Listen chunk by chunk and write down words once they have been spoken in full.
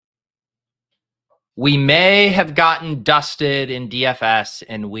We may have gotten dusted in DFS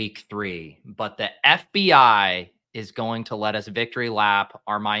in week 3, but the FBI is going to let us victory lap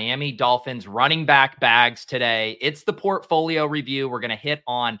our Miami Dolphins running back bags today. It's the portfolio review. We're going to hit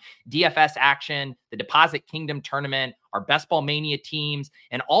on DFS action, the Deposit Kingdom tournament, our Best Ball Mania teams,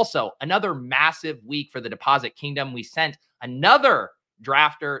 and also another massive week for the Deposit Kingdom. We sent another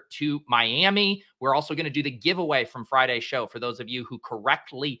drafter to Miami. We're also going to do the giveaway from Friday's show for those of you who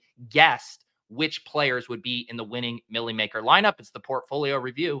correctly guessed which players would be in the winning Millie Maker lineup. It's the portfolio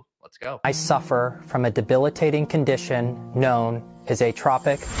review. Let's go. I suffer from a debilitating condition known as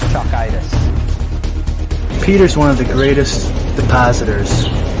atrophic chokitis. Peter's one of the greatest depositors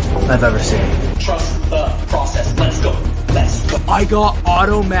I've ever seen. Trust the process. Let's go. Let's go. I got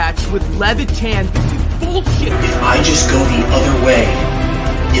auto matched with Levitan. This is bullshit. If I just go the other way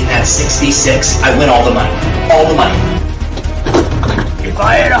in that 66, I win all the money. All the money. If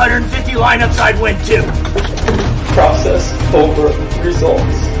I had 150 lineups, I'd win too. Process over results.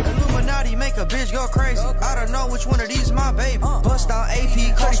 Illuminati make a bitch go crazy. I don't know which one of these my baby. Bust down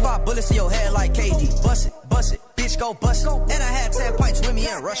AP, close 5 bullets in your head like KD. Bust it, bitch go bust it. And I had 10 pints with me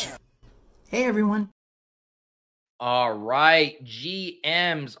in Russia. Hey everyone. All right,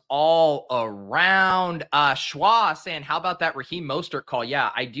 GMs all around. Schwa saying, how about that Raheem Mostert call? Yeah,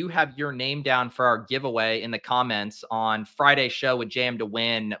 I do have your name down for our giveaway in the comments on Friday's show with JM to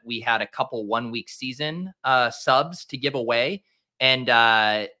Win. We had a couple 1-week season subs to give away. And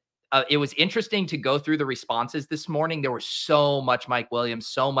it was interesting to go through the responses this morning. There was so much Mike Williams,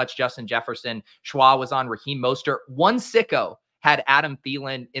 so much Justin Jefferson. Schwa was on Raheem Mostert. One sicko had Adam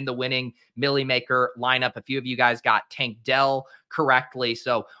Thielen in the winning Millie Maker lineup. A few of you guys got Tank Dell correctly.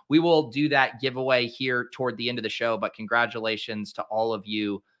 So we will do that giveaway here toward the end of the show. But congratulations to all of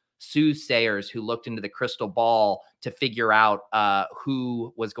you soothsayers who looked into the crystal ball to figure out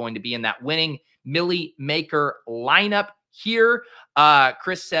who was going to be in that winning Millie Maker lineup here.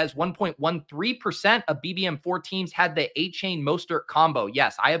 Chris says 1.13% of BBM4 teams had the A-Chain Mostert combo.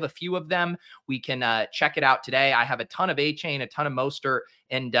 Yes, I have a few of them. We can check it out today. I have a ton of A-Chain, a ton of Mostert,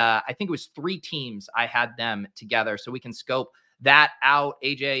 and I think it was 3 teams I had them together. So we can scope that out.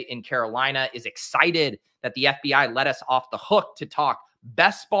 AJ in Carolina is excited that the FBI let us off the hook to talk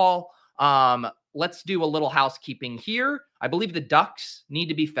best ball. Let's do a little housekeeping here. I believe the Ducks need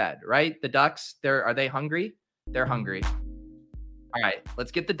to be fed, right? The Ducks, are they hungry? They're hungry. All right,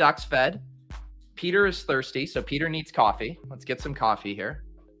 let's get the Ducks fed. Peter is thirsty, so Peter needs coffee. Let's get some coffee here.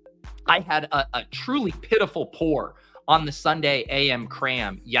 I had a truly pitiful pour on the Sunday AM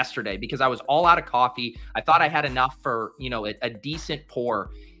cram yesterday because I was all out of coffee. I thought I had enough for, a decent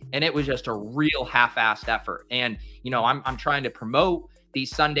pour, and it was just a real half-assed effort. And, I'm trying to promote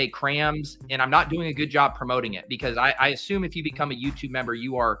these Sunday crams, and I'm not doing a good job promoting it because I assume if you become a YouTube member,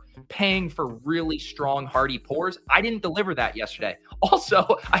 you are paying for really strong, hearty pours. I didn't deliver that yesterday. Also,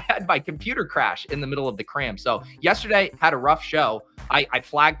 I had my computer crash in the middle of the cram. So yesterday had a rough show. I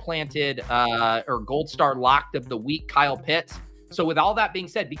flag planted or gold star locked of the week, Kyle Pitts. So with all that being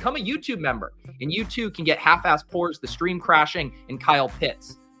said, become a YouTube member and you too can get half-ass pours, the stream crashing, and Kyle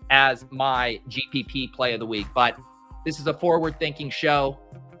Pitts as my GPP play of the week. But this is a forward-thinking show.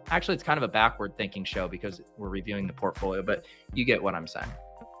 Actually, it's kind of a backward-thinking show because we're reviewing the portfolio, but you get what I'm saying.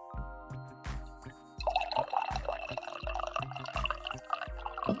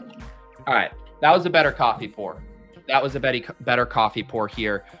 All right, that was a better coffee pour. That was a better coffee pour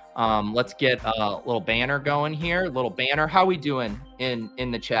here. Let's get a little banner going here. Little banner. How we doing in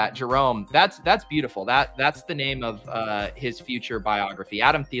the chat? Jerome, that's beautiful. That's the name of his future biography.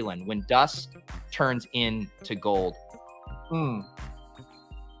 Adam Thielen, When Dust Turns Into Gold.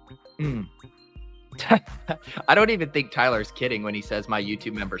 I don't even think Tyler's kidding when he says my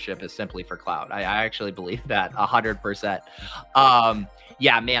YouTube membership is simply for clout. I actually believe that 100%.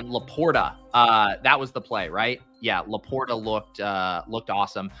 Yeah, man, Laporta, that was the play, right? Yeah, Laporta looked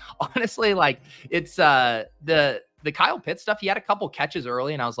awesome. Honestly, like it's the Kyle Pitts stuff. He had a couple catches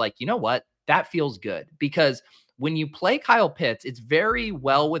early, and I was like, you know what? That feels good because when you play Kyle Pitts, it's very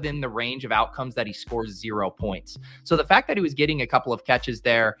well within the range of outcomes that he scores 0 points. So the fact that he was getting a couple of catches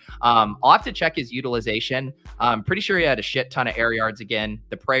there, I'll have to check his utilization. I'm pretty sure he had a shit ton of air yards again,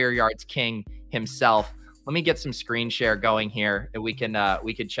 the prayer yards king himself. Let me get some screen share going here and we can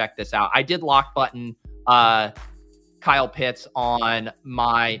check this out. I did lock button Kyle Pitts on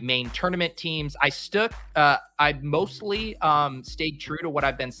my main tournament teams. I mostly stayed true to what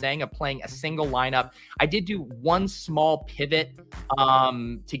I've been saying of playing a single lineup. I did do one small pivot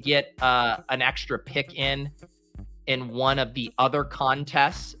to get an extra pick in. in one of the other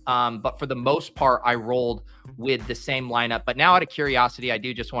contests. But for the most part, I rolled with the same lineup. But now out of curiosity, I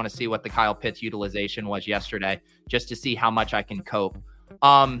do just want to see what the Kyle Pitts utilization was yesterday, just to see how much I can cope.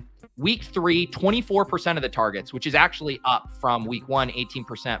 Week 3, 24% of the targets, which is actually up from week 1,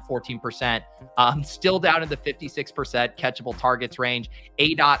 18%, 14%, still down in the 56% catchable targets range.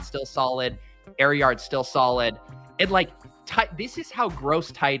 ADOT still solid. Air yards still solid. And this is how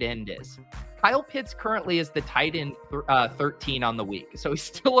gross tight end is. Kyle Pitts currently is the tight end 13 on the week. So he's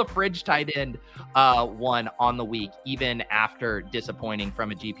still a fridge tight end 1 on the week, even after disappointing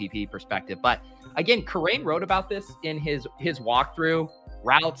from a GPP perspective. But again, Karain wrote about this in his walkthrough.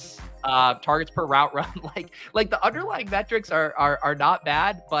 Routes, targets per route run, like the underlying metrics are not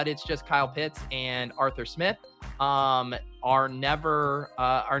bad, but it's just Kyle Pitts and Arthur Smith are never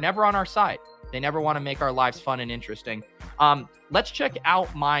on our side. They never want to make our lives fun and interesting. Let's check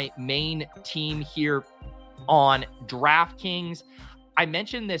out my main team here on DraftKings. I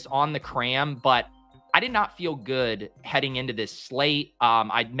mentioned this on the cram, but I did not feel good heading into this slate.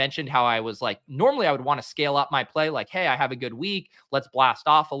 I mentioned how I was like, normally I would want to scale up my play. Like, hey, I have a good week. Let's blast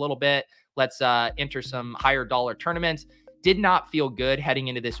off a little bit. Let's enter some higher dollar tournaments. Did not feel good heading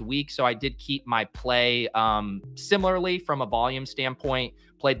into this week. So I did keep my play similarly from a volume standpoint,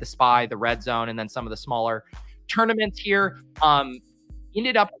 played the Spy, the Red Zone, and then some of the smaller tournaments here.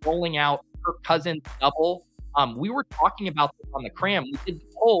 Ended up rolling out Kirk Cousins double. We were talking about this on the cram. We did the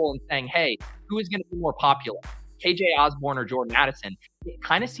poll and saying, hey, who is going to be more popular, KJ Osborne or Jordan Addison? It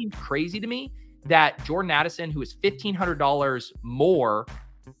kind of seemed crazy to me that Jordan Addison, who is $1,500 more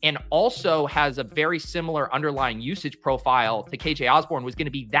and also has a very similar underlying usage profile to KJ Osborne, was going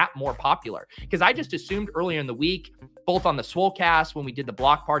to be that more popular. Because I just assumed earlier in the week, both on the Swolecast, when we did the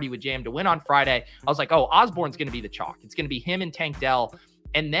block party with JM to Win on Friday, I was like, oh, Osborne's going to be the chalk. It's going to be him and Tank Dell.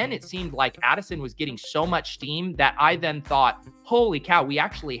 And then it seemed like Addison was getting so much steam that I then thought, holy cow, we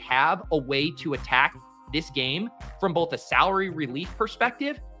actually have a way to attack this game from both a salary relief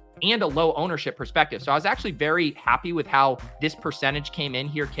perspective and a low ownership perspective. So I was actually very happy with how this percentage came in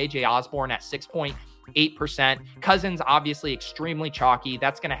here. KJ Osborne at 6.8%. Cousins, obviously extremely chalky.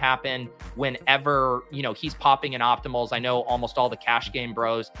 That's going to happen whenever, he's popping in optimals. I know almost all the cash game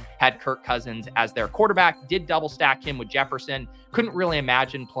bros had Kirk Cousins as their quarterback, did double stack him with Jefferson. Couldn't really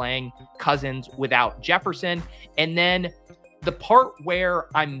imagine playing Cousins without Jefferson. And then the part where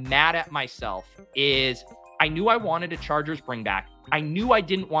I'm mad at myself is I knew I wanted a Chargers bring back. I knew I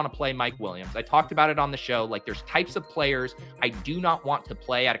didn't want to play Mike Williams. I talked about it on the show. Like, there's types of players I do not want to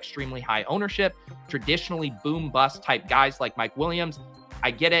play at extremely high ownership, traditionally boom bust type guys like Mike Williams.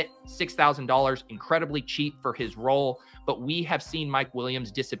 I get it. $6,000, incredibly cheap for his role, but we have seen Mike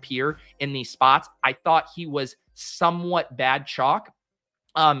Williams disappear in these spots. I thought he was somewhat bad chalk.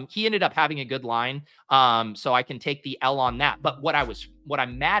 He ended up having a good line, so I can take the L on that. But what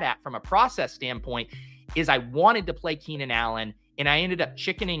I'm mad at from a process standpoint is I wanted to play Keenan Allen, and I ended up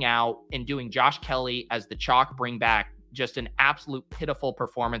chickening out and doing Josh Kelly as the chalk bring back. Just an absolute pitiful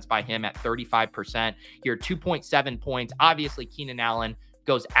performance by him at 35% here, 2.7 points. Obviously, Keenan Allen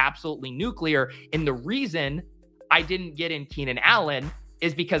goes absolutely nuclear. And the reason I didn't get in Keenan Allen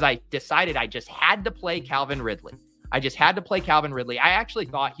is because I decided I just had to play Calvin Ridley. I actually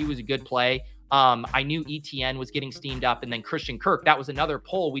thought he was a good play. I knew ETN was getting steamed up, and then Christian Kirk. That was another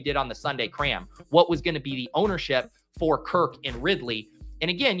poll we did on the Sunday cram. What was going to be the ownership for Kirk and Ridley? And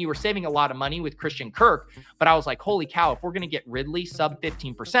again, you were saving a lot of money with Christian Kirk, but I was like, holy cow, if we're going to get Ridley sub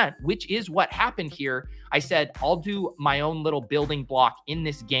 15%, which is what happened here, I said, I'll do my own little building block in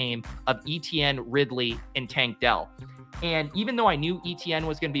this game of ETN, Ridley, and Tank Dell. And even though I knew ETN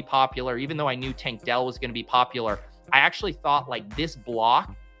was going to be popular, even though I knew Tank Dell was going to be popular, I actually thought like this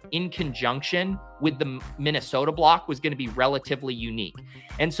block in conjunction with the Minnesota block was going to be relatively unique.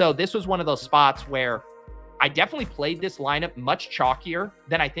 And so this was one of those spots where I definitely played this lineup much chalkier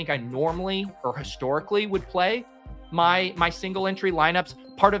than I think I normally or historically would play my single entry lineups.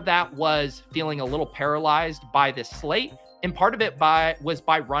 Part of that was feeling a little paralyzed by this slate, and part of it was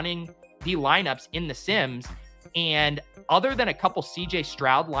by running the lineups in the Sims. And other than a couple CJ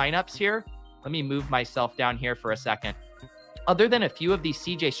Stroud lineups here, let me move myself down here for a second. Other than a few of these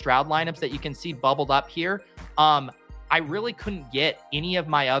CJ Stroud lineups that you can see bubbled up here, I really couldn't get any of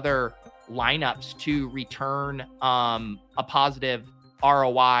my other lineups to return a positive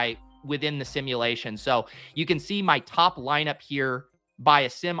ROI within the simulation. So you can see my top lineup here by a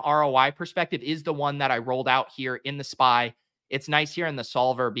sim ROI perspective is the one that I rolled out here in the Spy. It's nice here in the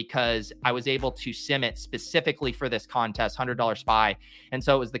solver because I was able to sim it specifically for this contest, $100 Spy. And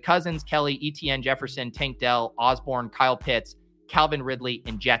so it was the Cousins, Kelly, ETN, Jefferson, Tank Dell, Osborne, Kyle Pitts, Calvin Ridley,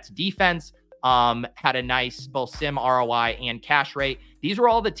 and Jets defense. had a nice both sim ROI and cash rate. These were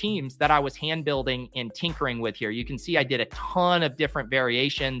all the teams that I was hand building and tinkering with here. You can see I did a ton of different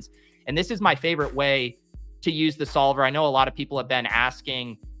variations, and this is my favorite way to use the solver. I know a lot of people have been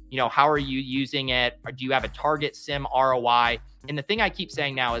asking, how are you using it? Or do you have a target sim ROI? And the thing I keep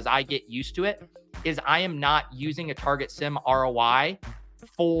saying now as I get used to it is I am not using a target sim ROI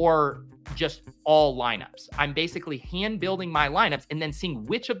for just all lineups. I'm basically hand building my lineups and then seeing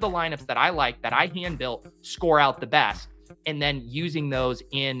which of the lineups that I like that I hand built score out the best, and then using those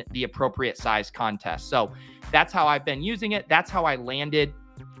in the appropriate size contest. So that's how I've been using it. That's how I landed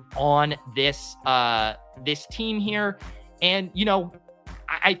on this this team here. And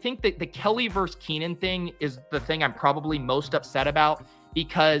I think that the Kelly versus Keenan thing is the thing I'm probably most upset about,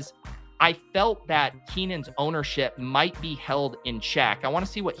 because I felt that Keenan's ownership might be held in check. I want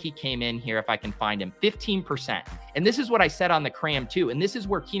to see what he came in here if I can find him. 15%. And this is what I said on the cram too. And this is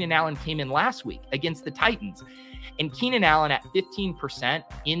where Keenan Allen came in last week against the Titans. And Keenan Allen at 15%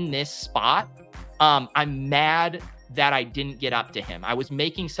 in this spot, I'm mad that I didn't get up to him. I was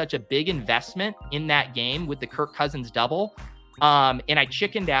making such a big investment in that game with the Kirk Cousins double. And I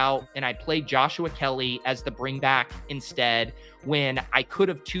chickened out and I played Joshua Kelly as the bring back instead, when I could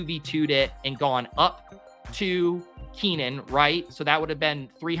have 2v2'd it and gone up to Keenan, right? So that would have been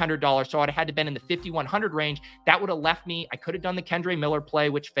 $300. So I'd have had to been in the 5,100 range. That would have left me. I could have done the Kendre Miller play,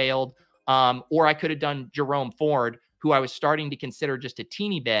 which failed. Or I could have done Jerome Ford, who I was starting to consider just a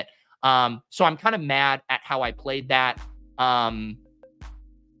teeny bit. So I'm kind of mad at how I played that. And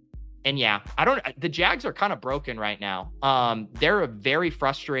yeah, the Jags are kind of broken right now. They're a very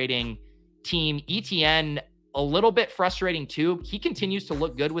frustrating team. ETN, a little bit frustrating too. He continues to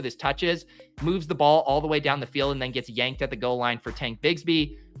look good with his touches, moves the ball all the way down the field, and then gets yanked at the goal line for Tank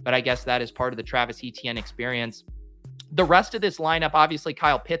Bigsby. But I guess that is part of the Travis Etienne experience. The rest of this lineup, obviously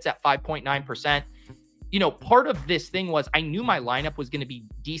Kyle Pitts at 5.9%. Part of this thing was I knew my lineup was going to be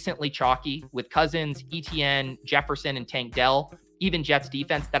decently chalky with Cousins, Etienne, Jefferson, and Tank Dell, even Jets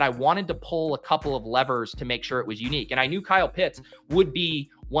defense, that I wanted to pull a couple of levers to make sure it was unique. And I knew Kyle Pitts would be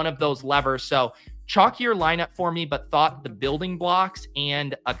one of those levers. So chalkier lineup for me, but thought the building blocks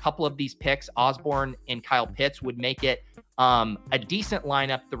and a couple of these picks, Osborne and Kyle Pitts, would make it a decent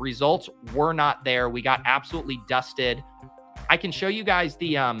lineup. The results were not there. We got absolutely dusted. I can show you guys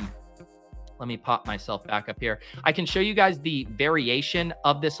the, let me pop myself back up here. I can show you guys the variation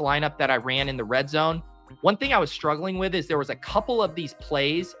of this lineup that I ran in the red zone. One thing I was struggling with is there was a couple of these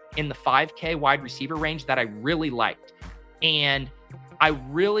plays in the 5K wide receiver range that I really liked. And I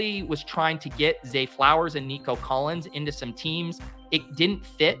really was trying to get Zay Flowers and Nico Collins into some teams. It didn't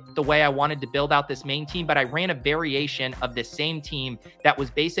fit the way I wanted to build out this main team, but I ran a variation of this same team that was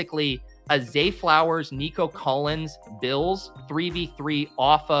basically a Zay Flowers, Nico Collins, Bills 3v3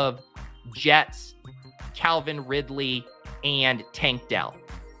 off of Jets, Calvin Ridley, and Tank Dell.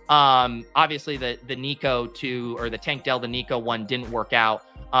 Obviously the Tank Dell, the Nico one didn't work out.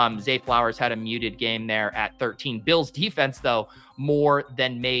 Zay Flowers had a muted game there at 13. Bills defense, though, more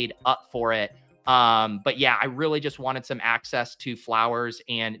than made up for it. But yeah, I really just wanted some access to Flowers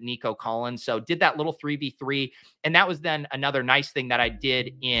and Nico Collins. So did that little 3v3. And that was then another nice thing that I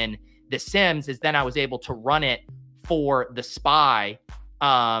did in the Sims is then I was able to run it for the spy.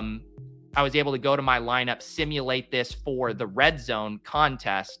 I was able to go to my lineup, simulate this for the red zone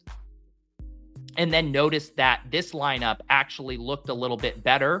contest, and then notice that this lineup actually looked a little bit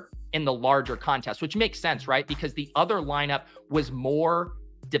better in the larger contest, which makes sense, right? Because the other lineup was more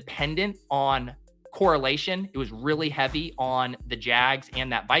dependent on correlation. It was really heavy on the Jags and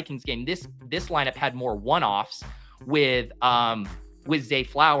that Vikings game. This lineup had more one-offs with Zay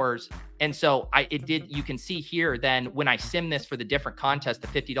Flowers. And so you can see here then when I sim this for the different contest, the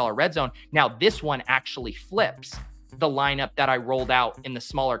 $50 red zone, now this one actually flips the lineup that I rolled out in the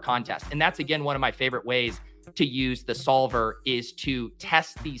smaller contest. And that's, again, one of my favorite ways to use the solver is to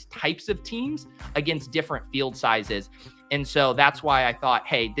test these types of teams against different field sizes. And so that's why I thought,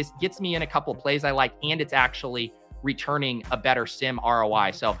 hey, this gets me in a couple of plays I like, and it's actually returning a better sim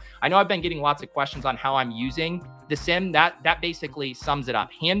ROI. So I know I've been getting lots of questions on how I'm using the sim. That basically sums it up.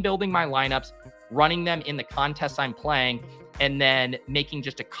 Hand building my lineups, running them in the contests I'm playing, and then making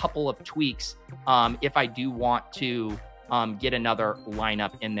just a couple of tweaks if I do want to get another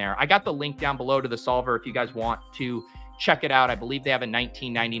lineup in there. I got the link down below to the solver if you guys want to check it out. I believe they have a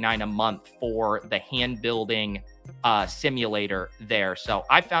 $19.99 a month for the hand building simulator there. So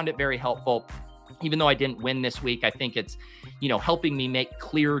I found it very helpful. Even though I didn't win this week, I think it's, helping me make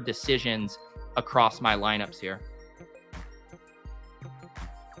clear decisions across my lineups here.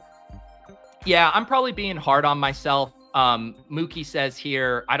 Yeah, I'm probably being hard on myself. Mookie says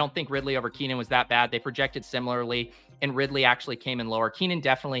here, I don't think Ridley over Keenan was that bad. They projected similarly, and Ridley actually came in lower. Keenan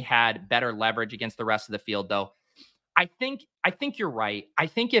definitely had better leverage against the rest of the field, though. I think you're right. I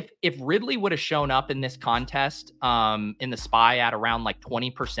think if Ridley would have shown up in this contest in the SPY at around like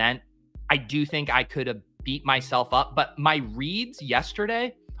 20%, I do think I could have beat myself up. But my reads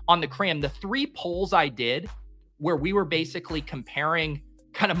yesterday on the cram, the 3 polls I did where we were basically comparing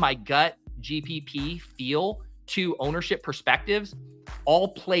kind of my gut GPP feel to ownership perspectives, all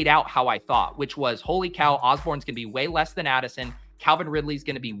played out how I thought, which was, holy cow, Osborne's going to be way less than Addison. Calvin Ridley's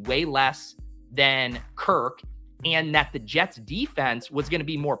going to be way less than Kirk, and that the Jets defense was going to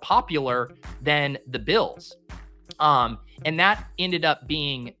be more popular than the Bills. And that ended up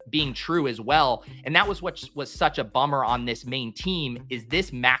being true as well. And that was what was such a bummer on this main team, is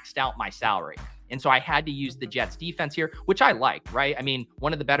this maxed out my salary. And so I had to use the Jets defense here, which I liked, right? I mean,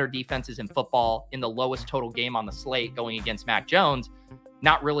 one of the better defenses in football, in the lowest total game on the slate going against Mac Jones.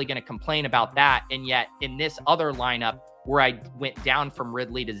 Not really going to complain about that. And yet in this other lineup where I went down from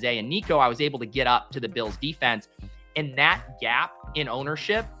Ridley to Zay and Nico, I was able to get up to the Bills defense. And that gap in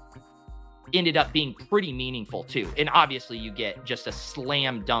ownership ended up being pretty meaningful too. And obviously you get just a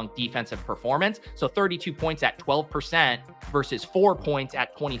slam dunk defensive performance. So 32 points at 12% versus 4 points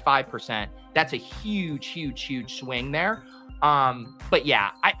at 25%. That's a huge swing there. But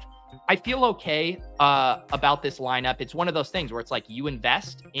yeah, I feel okay about this lineup. It's one of those things where it's like you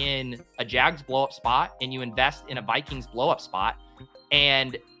invest in a Jags blow-up spot and you invest in a Vikings blow-up spot.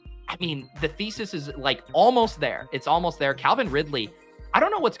 And I mean, the thesis is like almost there. It's almost there. Calvin Ridley, I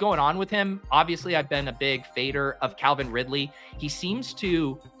don't know what's going on with him. Obviously, I've been a big fader of Calvin Ridley. He seems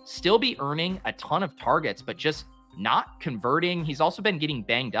to still be earning a ton of targets, but just not converting. He's also been getting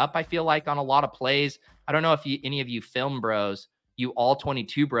banged up, I feel like, on a lot of plays. I don't know if any of you film bros, you all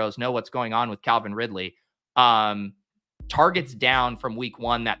 22 bros, know what's going on with Calvin Ridley. Targets down from week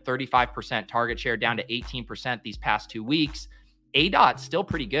 1, that 35% target share down to 18% these past 2 weeks. ADOT's still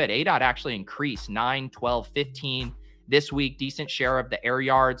pretty good. ADOT actually increased 9, 12, 15 this week, decent share of the air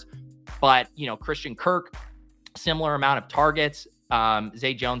yards. But, you know, Christian Kirk, similar amount of targets.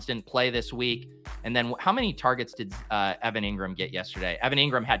 Zay Jones didn't play this week. And then how many targets did Evan Ingram get yesterday? Evan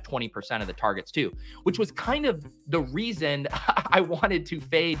Ingram had 20% of the targets too, which was kind of the reason I wanted to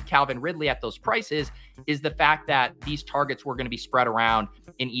fade Calvin Ridley at those prices, is the fact that these targets were going to be spread around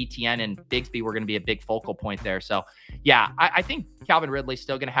in ETN and Bigsby were going to be a big focal point there. So yeah, I think Calvin Ridley's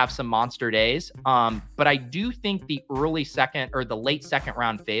still going to have some monster days. But I do think the early second or the late second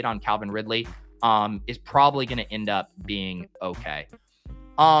round fade on Calvin Ridley is probably going to end up being okay.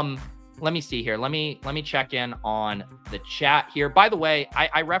 Let me see here. Let me check in on the chat here. By the way,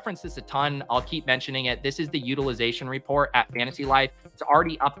 I reference this a ton. I'll keep mentioning it. This is the utilization report at Fantasy Life. It's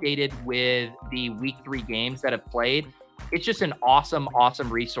already updated with the week 3 games that have played. It's just an awesome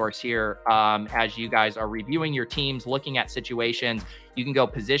resource here. As you guys are reviewing your teams, looking at situations, you can go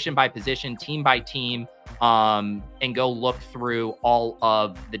position by position, team by team, and go look through all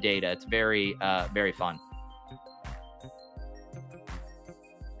of the data. It's very fun.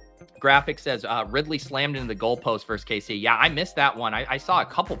 Graphic says Ridley slammed into the goalpost versus KC. Yeah, I missed that one. I saw a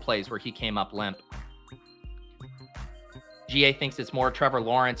couple plays where he came up limp. GA thinks it's more Trevor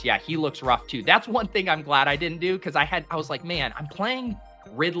Lawrence. Yeah, he looks rough too. That's one thing I'm glad I didn't do, because I was like, man, I'm playing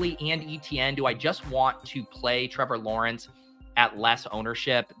Ridley and ETN. Do I just want to play Trevor Lawrence at less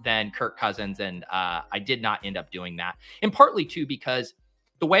ownership than Kirk Cousins? And I did not end up doing that. And partly too, because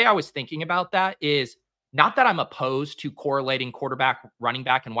the way I was thinking about that is not that I'm opposed to correlating quarterback, running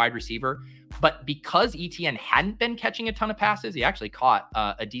back, and wide receiver, but because ETN hadn't been catching a ton of passes, he actually caught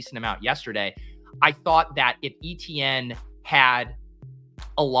a decent amount yesterday. I thought that if ETN had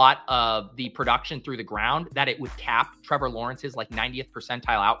a lot of the production through the ground, that it would cap Trevor Lawrence's like 90th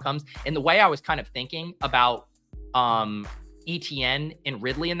percentile outcomes. And the way I was kind of thinking about ETN and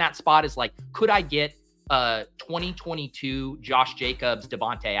Ridley in that spot is like, could I get a 2022 Josh Jacobs,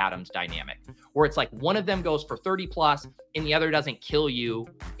 Devontae Adams dynamic, where it's like one of them goes for 30 plus and the other doesn't kill you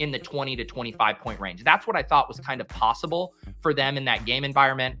in the 20 to 25 point range. That's what I thought was kind of possible for them in that game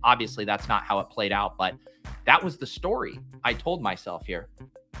environment. Obviously, that's not how it played out, but that was the story I told myself here.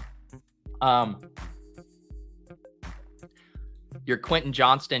 Your Quentin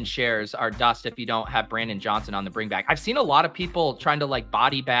Johnston shares are dust if you don't have Brandon Johnson on the bring back. I've seen a lot of people trying to like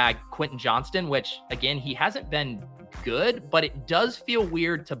body bag Quentin Johnston, which again, he hasn't been good, but it does feel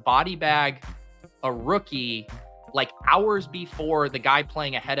weird to body bag a rookie like hours before the guy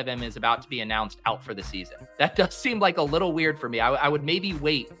playing ahead of him is about to be announced out for the season. That does seem like a little weird for me. I would maybe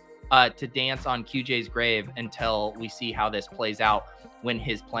wait to dance on QJ's grave until we see how this plays out when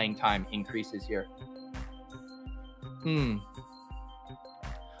his playing time increases here.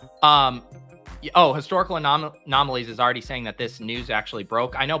 Historical anomalies is already saying that this news actually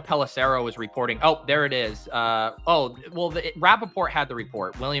broke. I know Pellicero was reporting. Oh, there it is. Rappaport had the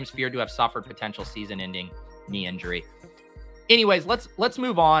report. Williams feared to have suffered potential season-ending knee injury. Anyways, let's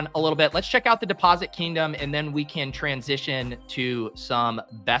move on a little bit. Let's check out the Deposit Kingdom, and then we can transition to some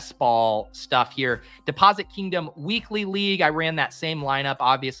best ball stuff here. Deposit Kingdom Weekly League. I ran that same lineup,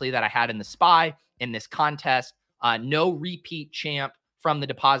 obviously, that I had in the SPY in this contest. No repeat champ from the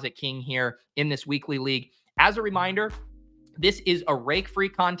Deposit King here in this weekly league. As a reminder, this is a rake-free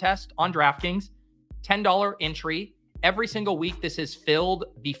contest on DraftKings, $10 entry. Every single week, this is filled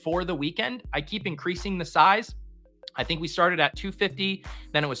before the weekend. I keep increasing the size. I think we started at 250,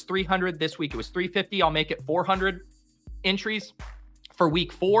 then it was 300. This week it was 350. I'll make it 400 entries for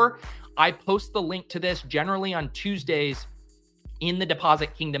week 4. I post the link to this generally on Tuesdays in the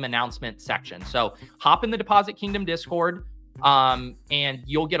Deposit Kingdom announcement section. So hop in the Deposit Kingdom Discord, and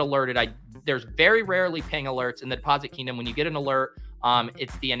you'll get alerted. There's very rarely ping alerts in the Deposit Kingdom. When you get an alert,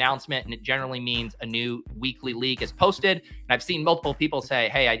 it's the announcement, and it generally means a new weekly league is posted. And I've seen multiple people say,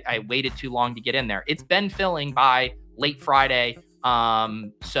 hey, I waited too long to get in there. It's been filling by late Friday.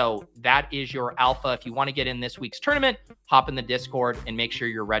 So that is your alpha. If you want to get in this week's tournament, hop in the Discord and make sure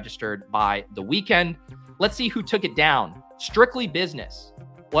you're registered by the weekend. Let's see who took it down. Strictly Business.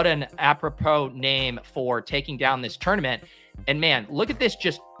 What an apropos name for taking down this tournament. And man, look at this.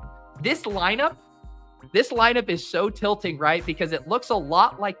 Just this lineup. This lineup is so tilting, right? Because it looks a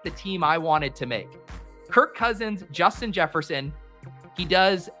lot like the team I wanted to make. Kirk Cousins, Justin Jefferson. He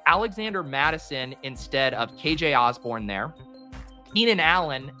does Alexander Madison instead of KJ Osborne there. Keenan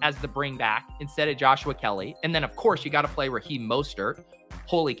Allen as the bring back instead of Joshua Kelly. And then, of course, you got to play Raheem Mostert.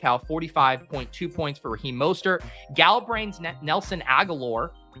 Holy cow, 45.2 points for Raheem Mostert. Galbrain's Nelson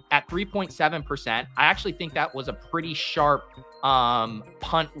Aguilar at 3.7%. I actually think that was a pretty sharp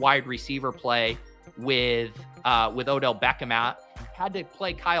punt wide receiver play with Odell Beckham out. Had to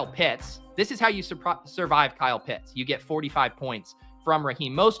play Kyle Pitts. This is how you survive Kyle Pitts. You get 45 points from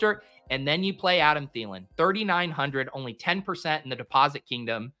Raheem Mostert, and then you play Adam Thielen. 3,900, only 10% in the Deposit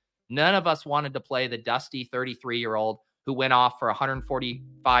Kingdom. None of us wanted to play the dusty 33-year-old who went off for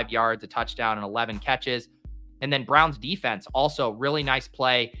 145 yards, a touchdown, and 11 catches. And then Brown's defense, also really nice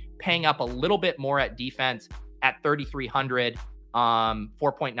play, paying up a little bit more at defense at 3,300,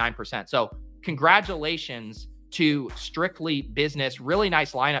 4.9%. So congratulations to Strictly Business. Really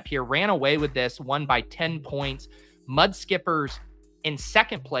nice lineup here. Ran away with this, won by 10 points. Mud Skippers in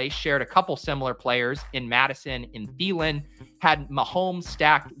second place shared a couple similar players in Madison and Thielen. Had Mahomes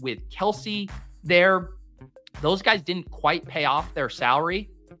stacked with Kelsey there. Those guys didn't quite pay off their salary,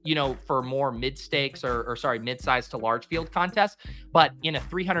 for more mid-stakes or mid-size to large field contests. But in a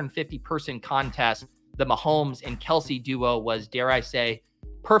 350-person contest, the Mahomes and Kelsey duo was, dare I say,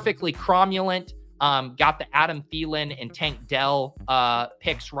 perfectly cromulent. Got the Adam Thielen and Tank Dell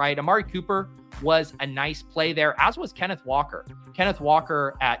picks right. Amari Cooper was a nice play there, as was Kenneth Walker. Kenneth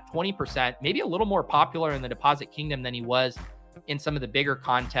Walker at 20%, maybe a little more popular in the Deposit Kingdom than he was in some of the bigger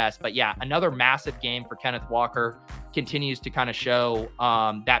contests. But yeah, another massive game for Kenneth Walker. Continues to kind of show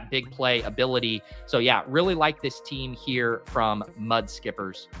that big play ability. So yeah, really like this team here from Mud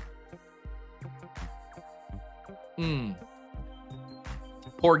Skippers.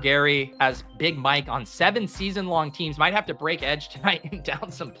 Poor Gary has Big Mike on 7 season-long teams. Might have to break edge tonight and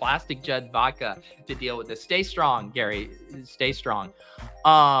down some Plastic Jud vodka to deal with this. Stay strong, Gary. Stay strong.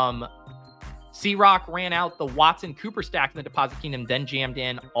 C-Rock ran out the Watson Cooper stack in the Deposit Kingdom, then jammed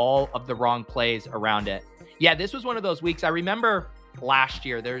in all of the wrong plays around it. Yeah, this was one of those weeks. I remember last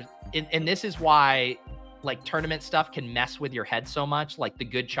year, and this is why like tournament stuff can mess with your head so much, like the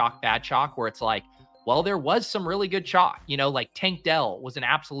good chalk, bad chalk, where it's like, well, there was some really good chalk, like Tank Dell was an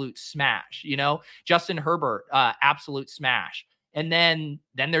absolute smash, Justin Herbert, absolute smash. And then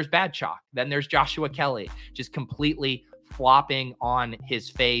there's bad chalk. Then there's Joshua Kelly just completely flopping on his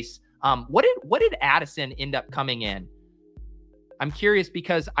face. What did Addison end up coming in? I'm curious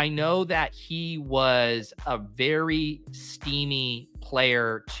because I know that he was a very steamy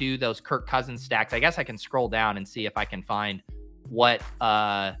player to those Kirk Cousins stacks. I guess I can scroll down and see if I can find what,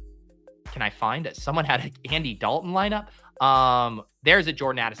 can I find it? Someone had an Andy Dalton lineup. There's a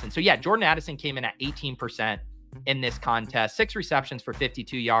Jordan Addison. So yeah, Jordan Addison came in at 18% in this contest, 6 receptions for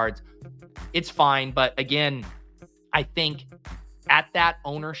 52 yards. It's fine. But again, I think at that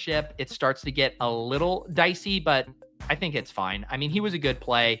ownership, it starts to get a little dicey, but I think it's fine. I mean, he was a good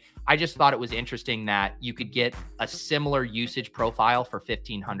play. I just thought it was interesting that you could get a similar usage profile for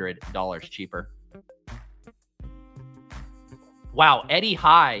 $1,500 cheaper. Wow, Eddie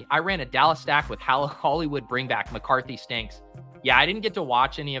High. I ran a Dallas stack with Hollywood bringback. McCarthy stinks. Yeah, I didn't get to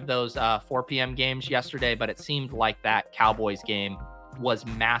watch any of those 4 p.m. games yesterday, but it seemed like that Cowboys game was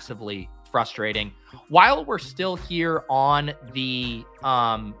massively frustrating. While we're still here on the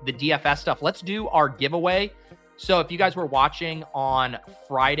DFS stuff, let's do our giveaway. So if you guys were watching on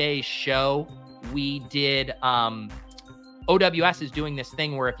Friday's show, we did OWS is doing this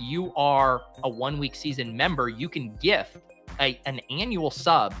thing where if you are a 1-week season member, you can gift an annual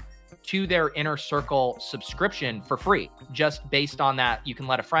sub to their Inner Circle subscription for free. Just based on that, you can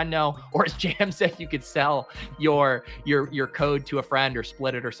let a friend know, or as Jam said, you could sell your code to a friend or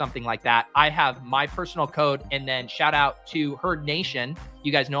split it or something like that. I have my personal code, and then shout out to Herd Nation.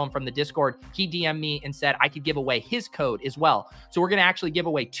 You guys know him from the Discord. He DM'd me and said I could give away his code as well. So we're going to actually give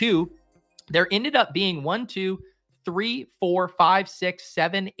away 2. There ended up being 1, 2, 3, 4, 5, 6,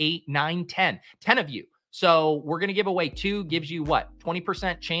 7, 8, 9, 10 of you. So we're going to give away 2, gives you what,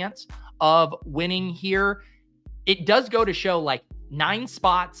 20% chance of winning here. It does go to show like 9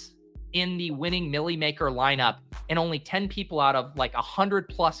 spots in the winning Millie Maker lineup, and only 10 people out of like 100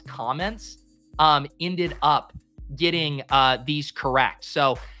 plus comments ended up getting these correct.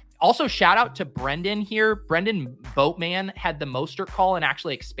 So also shout out to Brendan here. Brendan Boatman had the Mostert call and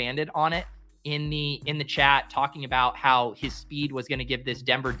actually expanded on it in the chat, talking about how his speed was going to give this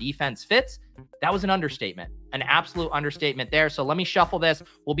Denver defense fits. That was an understatement, an absolute understatement there. So let me shuffle this.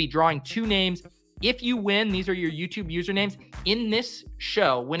 We'll be drawing 2 names. If you win, these are your YouTube usernames. In this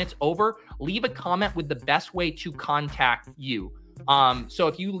show, when it's over, leave a comment with the best way to contact you. So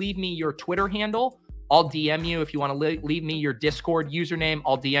if you leave me your Twitter handle, I'll DM you. If you want to leave me your Discord username,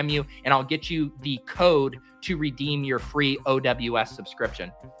 I'll DM you, and I'll get you the code to redeem your free OWS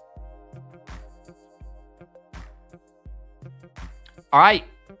subscription. All right,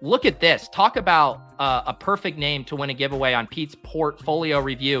 look at this. Talk about a perfect name to win a giveaway on Pete's portfolio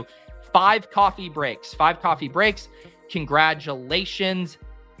review. 5 coffee breaks. 5 coffee breaks. Congratulations.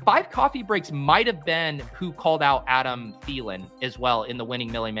 5 coffee breaks might have been who called out Adam Thielen as well in the winning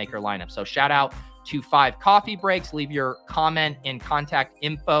Millie Maker lineup. So shout out to 5 coffee breaks. Leave your comment and contact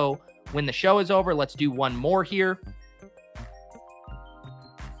info when the show is over. Let's do one more here.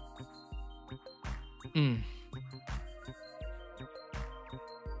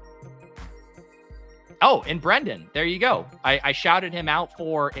 Oh, and Brendan, there you go. I shouted him out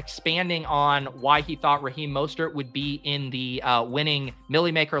for expanding on why he thought Raheem Mostert would be in the winning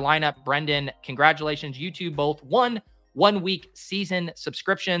Millie Maker lineup. Brendan, congratulations. You two both won 1-week season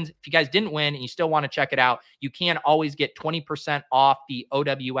subscriptions. If you guys didn't win and you still want to check it out, you can always get 20% off the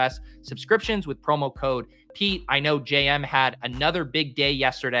OWS subscriptions with promo code Pete. I know JM had another big day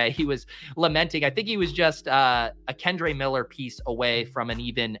yesterday. He was lamenting. I think he was just a Kendre Miller piece away from an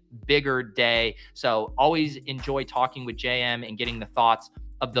even bigger day. So always enjoy talking with JM and getting the thoughts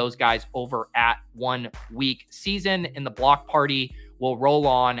of those guys over at 1-week season. And the block party will roll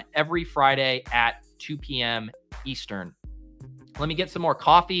on every Friday at 2 p.m. Eastern. Let me get some more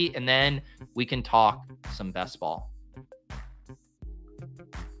coffee and then we can talk some best ball.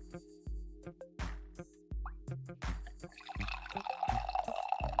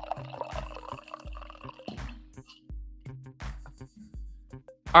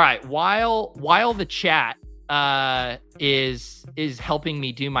 All right, while the chat is helping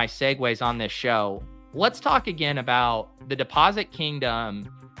me do my segues on this show, let's talk again about the Deposit Kingdom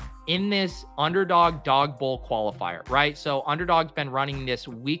in this Underdog Dog Bowl qualifier, right? So Underdog's been running this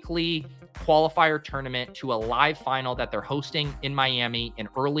weekly qualifier tournament to a live final that they're hosting in Miami in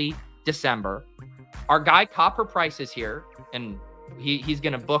early December. Our guy Copper Price is here, and he's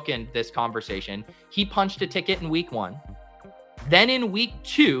going to bookend this conversation. He punched a ticket in week 1. Then in week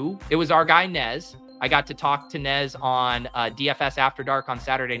 2, it was our guy Nez. I got to talk to Nez on DFS After Dark on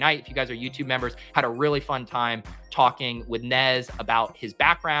Saturday night. If you guys are YouTube members, had a really fun time talking with Nez about his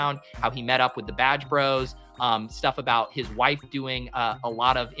background, how he met up with the Badge Bros, stuff about his wife doing a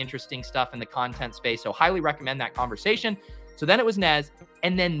lot of interesting stuff in the content space. So highly recommend that conversation. So then it was Nez.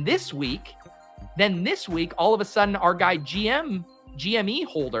 And then this week, all of a sudden, our guy GME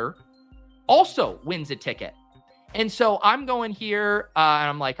Holder also wins a ticket. And so I'm going here and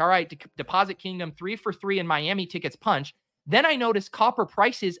I'm like, all right, Deposit Kingdom 3 for 3 in Miami tickets punch. Then I noticed Copper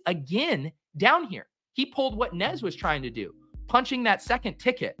Prices again down here. He pulled what Nez was trying to do, punching that second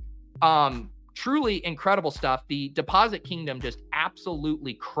ticket. Truly incredible stuff. The Deposit Kingdom just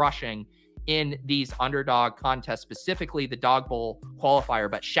absolutely crushing in these underdog contests, specifically the Dog Bowl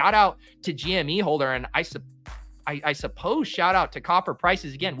qualifier. But shout out to GME Holder. And I suppose shout out to Copper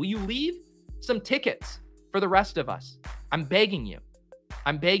Prices again. Will you leave some tickets for the rest of us? I'm begging you.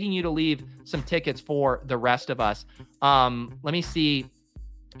 I'm begging you to leave some tickets for the rest of us. Let me see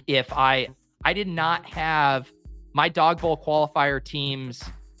if I did not have my dog bowl qualifier teams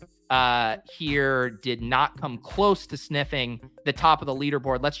here did not come close to sniffing the top of the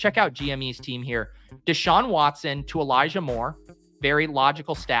leaderboard. Let's check out GME's team here. Deshaun Watson to Elijah Moore, very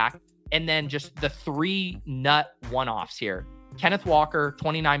logical stack. And then just the 3 nut one-offs here. Kenneth Walker,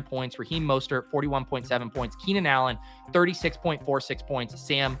 29 points. Raheem Mostert, 41.7 points. Keenan Allen, 36.46 points.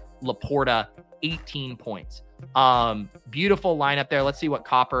 Sam Laporta, 18 points. Beautiful lineup there. Let's see what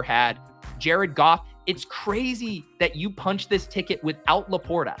Copper had. Jared Goff. It's crazy that you punched this ticket without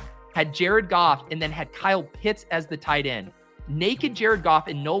Laporta. Had Jared Goff and then had Kyle Pitts as the tight end. Naked Jared Goff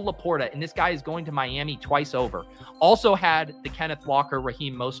and no Laporta, and this guy is going to Miami twice over. Also had the Kenneth Walker,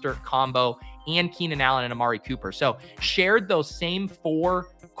 Raheem Mostert combo, and Keenan Allen and Amari Cooper. So shared those same 4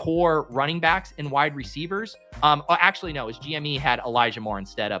 core running backs and wide receivers. Actually, no, his GME had Elijah Moore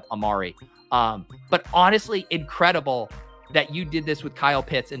instead of Amari. But honestly, incredible that you did this with Kyle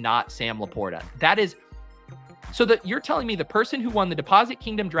Pitts and not Sam Laporta. That is, so that you're telling me the person who won the Deposit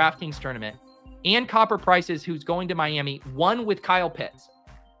Kingdom DraftKings tournament and Copper Prices, who's going to Miami, won with Kyle Pitts.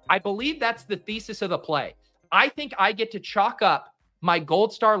 I believe that's the thesis of the play. I think I get to chalk up my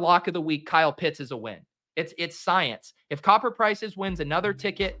Gold Star lock of the week, Kyle Pitts, as a win. It's science. If Copper Prices wins another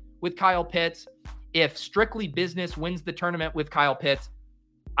ticket with Kyle Pitts, if Strictly Business wins the tournament with Kyle Pitts,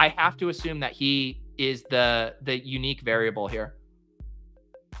 I have to assume that he is the unique variable here.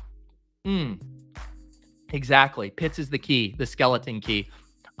 Exactly. Pitts is the key, the skeleton key.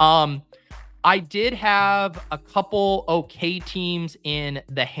 I did have a couple okay teams in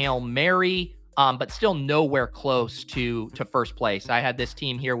the Hail Mary, but still nowhere close to first place. I had this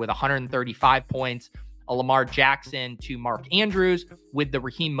team here with 135 points, a Lamar Jackson to Mark Andrews with the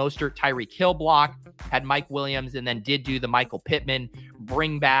Raheem Mostert, Tyreek Hill block, had Mike Williams, and then did do the Michael Pittman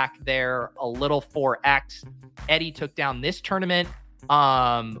bring back there a little 4X. Eddie took down this tournament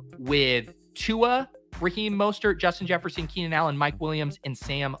with Tua, Raheem Mostert, Justin Jefferson, Keenan Allen, Mike Williams, and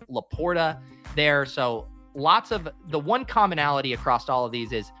Sam Laporta there. So lots of the one commonality across all of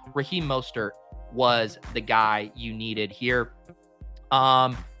these is Raheem Mostert was the guy you needed here.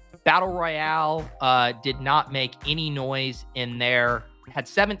 Battle Royale did not make any noise in there. Had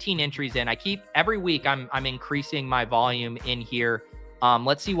 17 entries in. Every week I'm increasing my volume in here.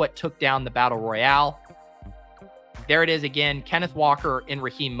 Let's see what took down the Battle Royale. There it is again. Kenneth Walker and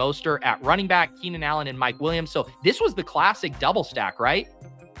Raheem Mostert at running back, Keenan Allen and Mike Williams. So this was the classic double stack, right?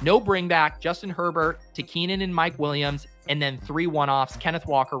 No bring back, Justin Herbert to Keenan and Mike Williams, and then 3 one-offs, Kenneth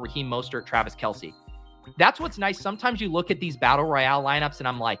Walker, Raheem Mostert, Travis Kelce. That's what's nice. Sometimes you look at these Battle Royale lineups and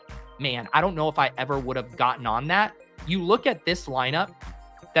I'm like, man, I don't know if I ever would have gotten on that. You look at this lineup,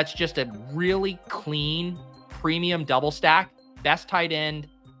 that's just a really clean premium double stack, best tight end,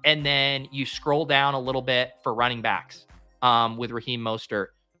 and then you scroll down a little bit for running backs with Raheem Mostert.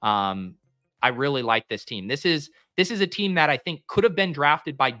 I really like this team. This is a team that I think could have been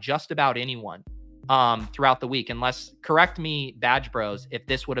drafted by just about anyone throughout the week, unless, correct me, Badge Bros, if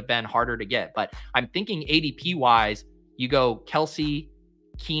this would have been harder to get. But I'm thinking ADP-wise, you go Kelce,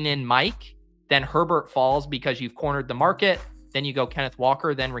 Keenan, Mike, then Herbert falls because you've cornered the market. Then you go Kenneth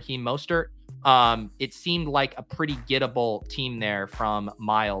Walker, then Raheem Mostert. It seemed like a pretty gettable team there from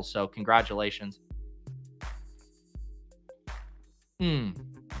Miles. So congratulations. All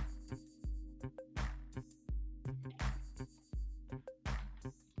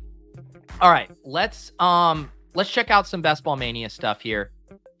right, let's check out some Best Ball Mania stuff here.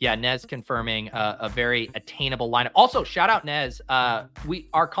 Yeah, Nez confirming a very attainable lineup. Also, shout out Nez.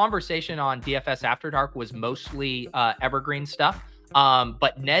 Our conversation on DFS After Dark was mostly evergreen stuff,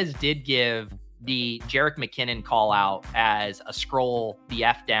 but Nez did give the Jerick McKinnon call out as a scroll the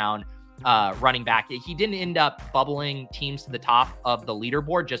F down running back. He didn't end up bubbling teams to the top of the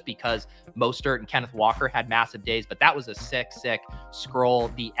leaderboard just because Mostert and Kenneth Walker had massive days, but that was a sick scroll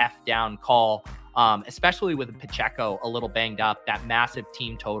the F down call. Especially with Pacheco a little banged up, that massive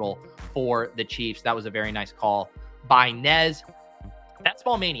team total for the Chiefs. That was a very nice call by Nez. That's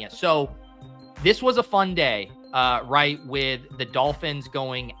Ball Mania. So this was a fun day, right? With the Dolphins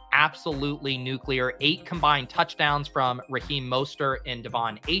going absolutely nuclear. 8 combined touchdowns from Raheem Mostert and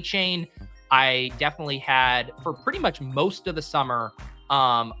Devon Achane. I definitely had, for pretty much most of the summer,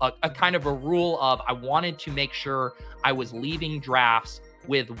 a kind of a rule of I wanted to make sure I was leaving drafts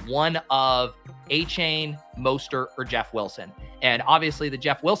with one of Achane, Mostert, or Jeff Wilson. And obviously the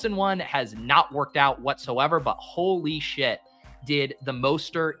Jeff Wilson one has not worked out whatsoever, but holy shit, did the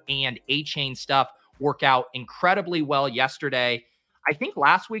Mostert and Achane stuff work out incredibly well yesterday. I think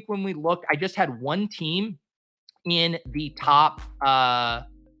last week when we looked, I just had one team in the top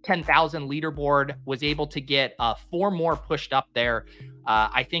 10,000 leaderboard, was able to get 4 more pushed up there.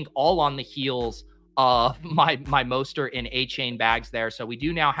 I think all on the heels of my Mostert and A-Chain bags there. So we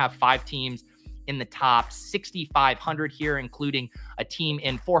do now have 5 teams in the top 6,500 here, including a team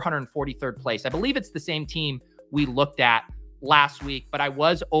in 443rd place. I believe it's the same team we looked at last week, but I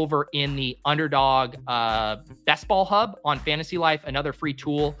was over in the Underdog Best Ball Hub on Fantasy Life, another free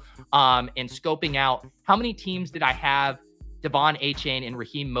tool, and scoping out how many teams did I have Devon A-Chain and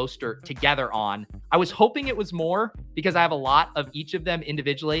Raheem Mostert together on. I was hoping it was more because I have a lot of each of them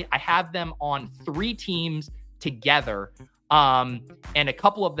individually. I have them on 3 teams together, and a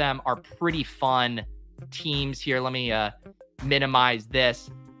couple of them are pretty fun teams here. Let me minimize this.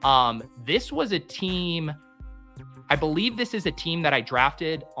 This was a team, I believe this is a team that I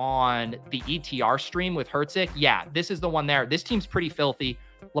drafted on the ETR stream with Hertzik. Yeah, this is the one there. This team's pretty filthy.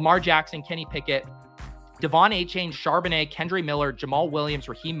 Lamar Jackson, Kenny Pickett, Devon A-Chain, Charbonnet, Kendre Miller, Jamal Williams,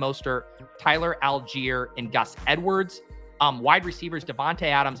 Raheem Mostert, Tyler Algier, and Gus Edwards. Wide receivers, Devontae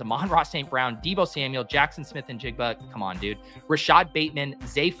Adams, Amon-Ra St. Brown, Deebo Samuel, Jackson Smith and Jigba. Come on, dude. Rashad Bateman,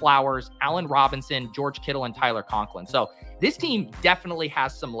 Zay Flowers, Allen Robinson, George Kittle, and Tyler Conklin. So this team definitely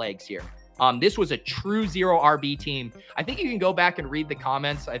has some legs here. This was a true 0 RB team. I think you can go back and read the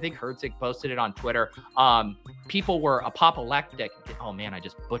comments. I think Hertzik posted it on Twitter. People were apoplectic. Oh man, I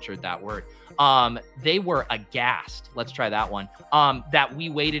just butchered that word. They were aghast. Let's try that one. That we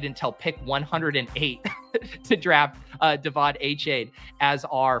waited until pick 108 to draft Devon A-Chain as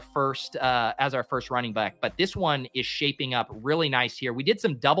our first running back. But this one is shaping up really nice here. We did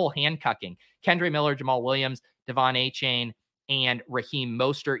some double handcucking. Kendre Miller, Jamal Williams, Devon A-Chain, and Raheem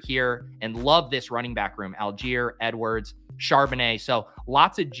Mostert here, and love this running back room. Algier, Edwards, Charbonnet. So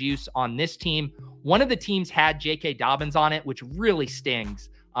lots of juice on this team. One of the teams had J.K. Dobbins on it, which really stings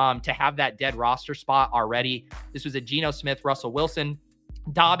to have that dead roster spot already. This was a Geno Smith, Russell Wilson,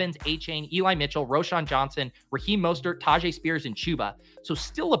 Dobbins, A-Chain, Eli Mitchell, Roschon Johnson, Raheem Mostert, Tajay Spears, and Chuba. So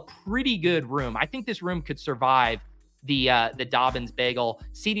still a pretty good room. I think this room could survive the Dobbins bagel.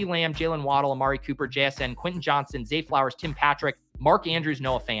 CeeDee Lamb, Jalen Waddle, Amari Cooper, JSN, Quentin Johnson, Zay Flowers, Tim Patrick, Mark Andrews,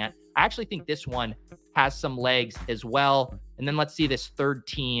 Noah Fant. I actually think this one has some legs as well. And then let's see this third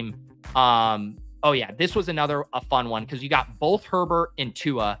team. Oh yeah, this was a fun one because you got both Herbert and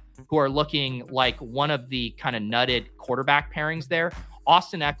Tua, who are looking like one of the kind of nutted quarterback pairings there.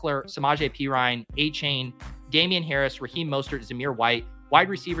 Austin Eckler, Samaje Perine, A-Chain, Damian Harris, Raheem Mostert, Zamir White. Wide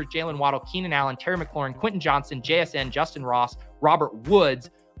receivers, Jalen Waddle, Keenan Allen, Terry McLaurin, Quentin Johnson, JSN, Justin Ross, Robert Woods,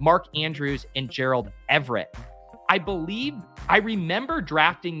 Mark Andrews, and Gerald Everett. I remember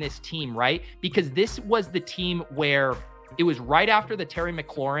drafting this team, right? Because this was the team where it was right after the Terry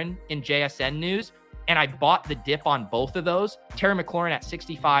McLaurin and JSN news, and I bought the dip on both of those. Terry McLaurin at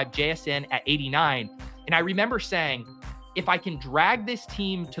 65, JSN at 89. And I remember saying, if I can drag this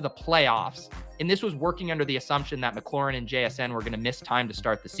team to the playoffs, and this was working under the assumption that McLaurin and JSN were going to miss time to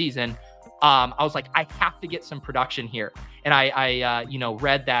start the season, I was like, I have to get some production here. And I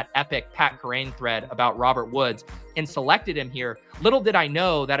read that epic Pat Kerrane thread about Robert Woods and selected him here. Little did I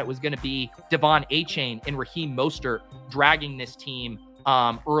know that it was going to be Devon A-Chain and Raheem Mostert dragging this team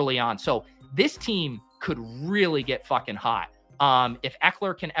early on. So this team could really get fucking hot. If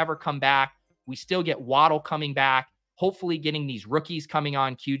Eckler can ever come back, we still get Waddle coming back, hopefully getting these rookies coming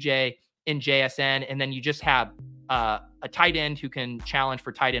on, QJ and JSN. And then you just have a tight end who can challenge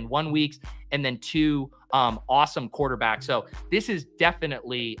for tight end 1 weeks, and then 2 awesome quarterbacks. So this is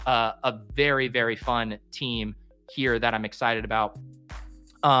definitely a very, very fun team here that I'm excited about.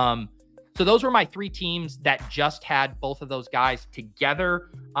 So those were my 3 teams that just had both of those guys together.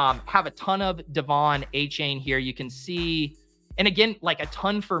 Have a ton of Devon A-Chain here. You can see, and again, like a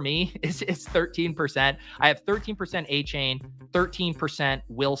ton for me is 13%. I have 13% A-Chain, 13%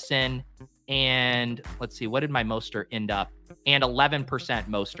 Wilson, and let's see, what did my Mostert end up? And 11%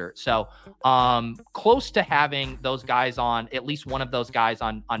 Mostert. So close to having those guys on, at least one of those guys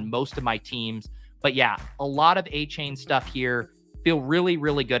on most of my teams. But yeah, a lot of A-Chain stuff here. Feel really,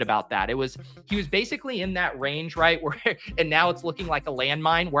 really good about that. He was basically in that range, right? Where, and now it's looking like a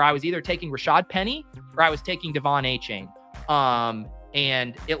landmine where I was either taking Rashad Penny or I was taking Devon A-Chain.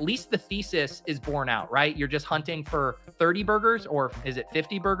 And at least the thesis is borne out, right? You're just hunting for 30 burgers, or is it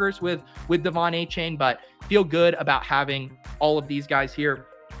 50 burgers with Devon A-Chain, but feel good about having all of these guys here.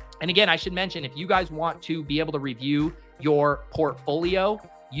 And again, I should mention, if you guys want to be able to review your portfolio,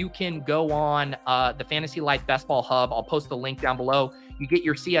 you can go on the Fantasy Life Best Ball Hub. I'll post the link down below. You get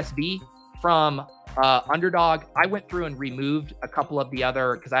your CSV from Underdog. I went through and removed a couple of the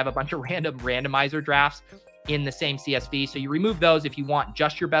other, because I have a bunch of random randomizer drafts in the same CSV. So you remove those if you want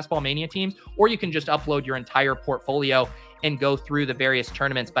just your Best Ball Mania teams, or you can just upload your entire portfolio and go through the various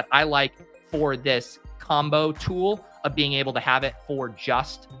tournaments. But I like for this combo tool of being able to have it for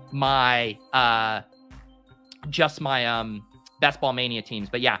just my Best Ball Mania teams.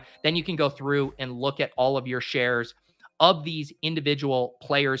 But yeah, then you can go through and look at all of your shares of these individual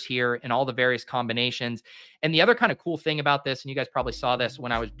players here and all the various combinations. And the other kind of cool thing about this, and you guys probably saw this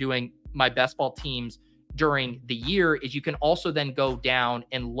when I was doing my Best Ball teams during the year, is you can also then go down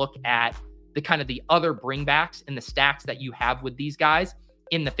and look at the kind of the other bringbacks and the stacks that you have with these guys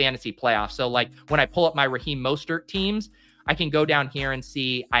in the fantasy playoffs. So like when I pull up my Raheem Mostert teams, I can go down here and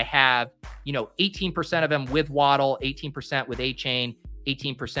see I have, 18% of them with Waddle, 18% with A-Chain,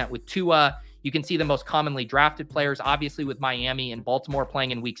 18% with Tua. You can see the most commonly drafted players, obviously with Miami and Baltimore playing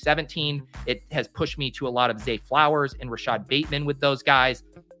in week 17. It has pushed me to a lot of Zay Flowers and Rashad Bateman with those guys.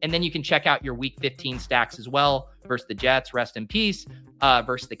 And then you can check out your week 15 stacks as well versus the Jets, rest in peace,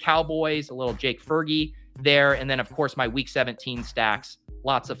 versus the Cowboys, a little Jake Fergie there. And then, of course, my week 17 stacks,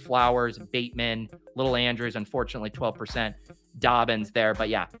 lots of Flowers, Bateman, little Andrews, unfortunately, 12% Dobbins there. But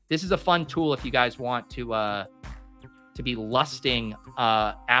yeah, this is a fun tool if you guys want to be lusting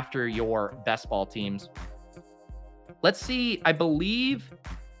after your best ball teams. Let's see. I believe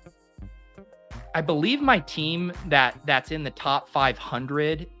my team that's in the top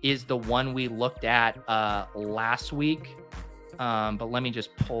 500 is the one we looked at last week. But let me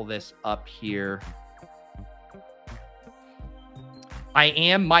just pull this up here.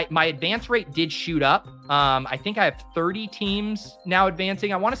 My advance rate did shoot up. I think I have 30 teams now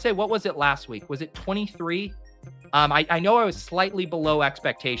advancing. I want to say, what was it last week? Was it 23? I know I was slightly below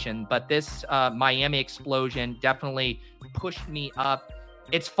expectation, but this Miami explosion definitely pushed me up.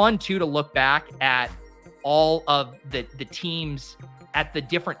 It's fun too to look back at all of the teams at the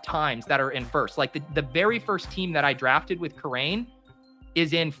different times that are in first. Like the very first team that I drafted with Karain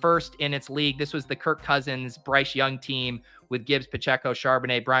is in first in its league. This was the Kirk Cousins, Bryce Young team with Gibbs, Pacheco,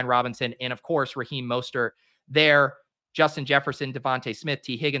 Charbonnet, Brian Robinson, and of course, Raheem Mostert there. Justin Jefferson, Devontae Smith,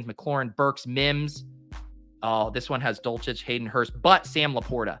 T. Higgins, McLaurin, Burks, Mims. Oh, this one has Dulcich, Hayden Hurst, but Sam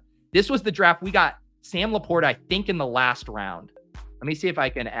Laporta. This was the draft. We got Sam Laporta, I think, in the last round. Let me see if I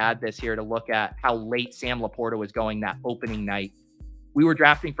can add this here to look at how late Sam Laporta was going that opening night. We were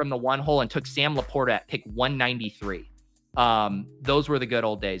drafting from the one hole and took Sam Laporta at pick 193. Those were the good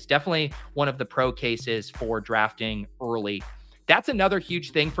old days. Definitely one of the pro cases for drafting early. That's another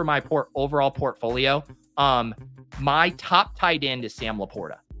huge thing for my overall portfolio. My top tight end is Sam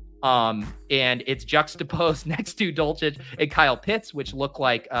Laporta. And it's juxtaposed next to Dulcich and Kyle Pitts, which look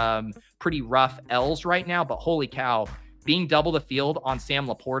like pretty rough L's right now, but holy cow, being double the field on Sam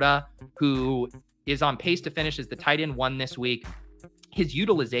Laporta, who is on pace to finish as the tight end 1 this week. His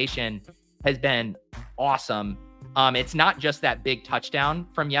utilization has been awesome. It's not just that big touchdown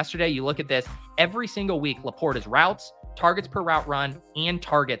from yesterday. You look at this, every single week, Laporta's routes, targets per route run, and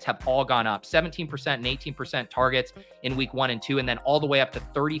targets have all gone up. 17% and 18% targets in week 1 and 2, and then all the way up to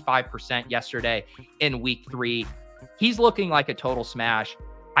 35% yesterday in week 3. He's looking like a total smash.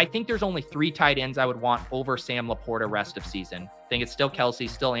 I think there's only 3 tight ends I would want over Sam Laporta rest of season. I think it's still Kelsey,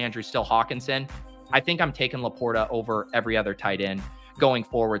 still Andrews, still Hawkinson. I think I'm taking Laporta over every other tight end going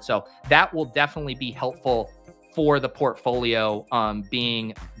forward. So that will definitely be helpful for the portfolio,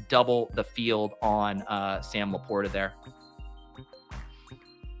 being double the field on Sam Laporta there.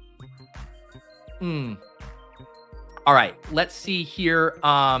 All right, let's see here.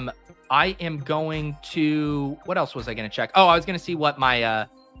 I am going to, what else was I going to check? Oh, I was going to see what my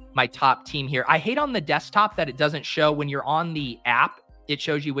top team here. I hate on the desktop that it doesn't show when you're on the app. It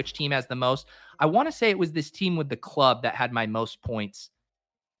shows you which team has the most. I want to say it was this team with the club that had my most points.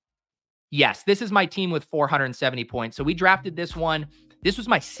 Yes, this is my team with 470 points. So we drafted this one. This was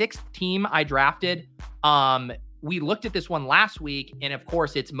my 6th team I drafted. We looked at this one last week, and of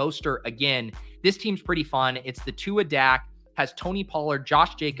course, it's Mostert again. This team's pretty fun. It's the Tua Dak, has Tony Pollard,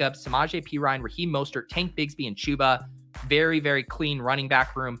 Josh Jacobs, Samaje Perine, Raheem Mostert, Tank Bigsby, and Chuba. Very, very clean running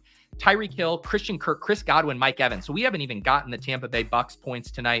back room. Tyreek Hill, Christian Kirk, Chris Godwin, Mike Evans. So we haven't even gotten the Tampa Bay Bucks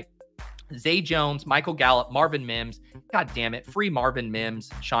points tonight. Zay Jones, Michael Gallup, Marvin Mims. God damn it. Free Marvin Mims,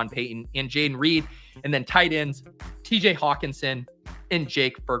 Sean Payton, and Jaden Reed. And then tight ends, TJ Hawkinson and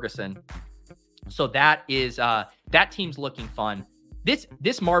Jake Ferguson. So that is that team's looking fun. This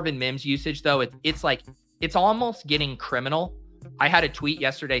Marvin Mims usage, though, it's like it's almost getting criminal. I had a tweet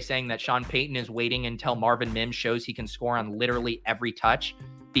yesterday saying that Sean Payton is waiting until Marvin Mims shows he can score on literally every touch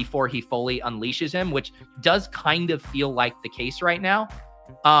before he fully unleashes him, which does kind of feel like the case right now.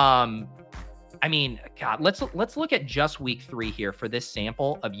 I mean, God, let's look at just week 3 here for this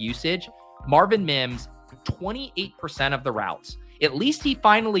sample of usage. Marvin Mims, 28% of the routes. At least he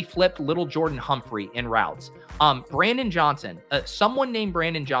finally flipped little Jordan Humphrey in routes. Brandon Johnson, someone named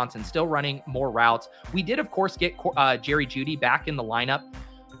Brandon Johnson, still running more routes. We did, of course, get Jerry Jeudy back in the lineup.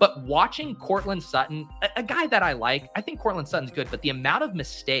 But watching Courtland Sutton, a guy that I like, I think Courtland Sutton's good, but the amount of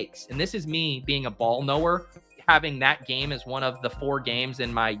mistakes, and this is me being a ball knower, having that game as one of the 4 games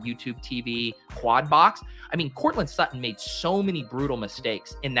in my YouTube TV quad box. I mean, Courtland Sutton made so many brutal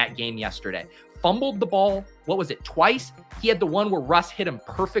mistakes in that game yesterday. Fumbled the ball, twice? He had the one where Russ hit him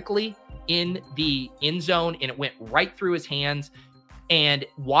perfectly in the end zone, and it went right through his hands. And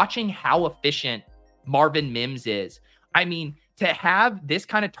watching how efficient Marvin Mims is, I mean, to have this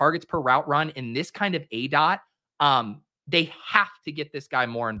kind of targets per route run and this kind of ADOT, they have to get this guy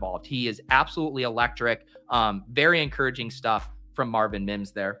more involved. He is absolutely electric. Very encouraging stuff from Marvin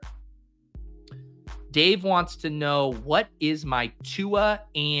Mims there. Dave wants to know, what is my Tua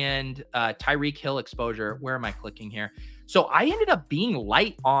and Tyreek Hill exposure? Where am I clicking here? So I ended up being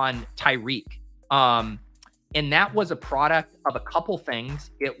light on Tyreek. And that was a product of a couple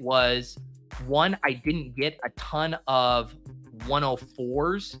things. It was, one, I didn't get a ton of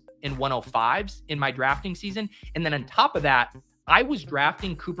 104s and 105s in my drafting season. And then on top of that, I was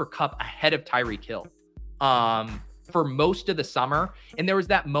drafting Cooper Kupp ahead of Tyreek Hill for most of the summer. And there was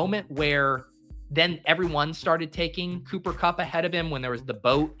that moment where then everyone started taking Cooper Kupp ahead of him when there was the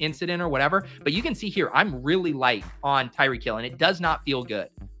boat incident or whatever. But you can see here, I'm really light on Tyreek Hill, and it does not feel good.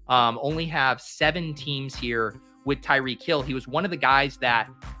 Only have 7 teams here with Tyreek Hill. He was one of the guys that,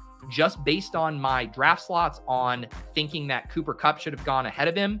 just based on my draft slots on thinking that Cooper Kupp should have gone ahead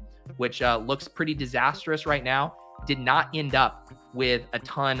of him, which looks pretty disastrous right now, did not end up with a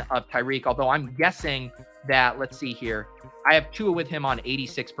ton of Tyreek. Although I'm guessing that, let's see here, I have Tua with him on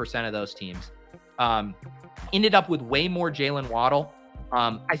 86% of those teams. Ended up with way more Jalen Waddle.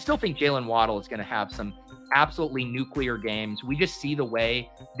 I still think Jalen Waddle is going to have some absolutely nuclear games. We just see the way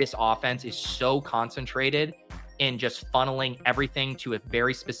this offense is so concentrated in just funneling everything to a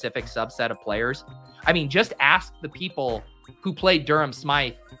very specific subset of players. I mean, just ask the people who played Durham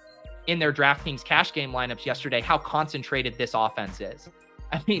Smythe in their DraftKings cash game lineups yesterday how concentrated this offense is.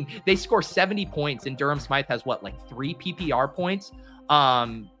 I mean, they score 70 points and Durham Smythe has 3 PPR points?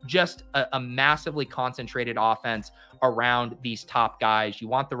 Just a massively concentrated offense around these top guys. You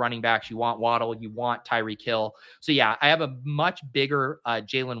want the running backs, you want Waddle, you want Tyreek Hill. So yeah, I have a much bigger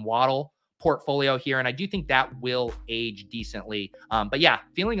Jalen Waddle portfolio here, and I do think that will age decently. But yeah,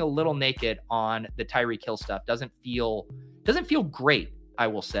 feeling a little naked on the Tyreek Hill stuff. Doesn't feel great, I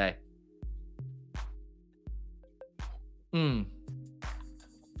will say.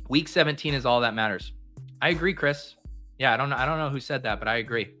 Week 17 is all that matters. I agree, Chris. Yeah, I don't know who said that, but I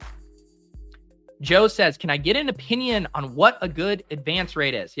agree. Joe says, can I get an opinion on what a good advance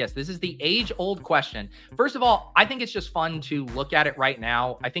rate is? Yes, this is the age-old question. First of all, I think it's just fun to look at it right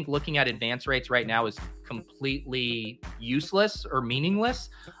now. I think looking at advance rates right now is completely useless or meaningless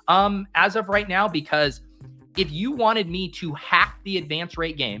as of right now, because if you wanted me to hack the advance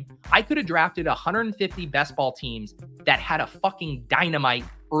rate game, I could have drafted 150 best ball teams that had a fucking dynamite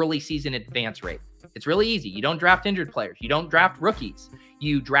early season advance rate. It's really easy. You don't draft injured players. You don't draft rookies.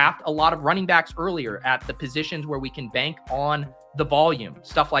 You draft a lot of running backs earlier at the positions where we can bank on the volume,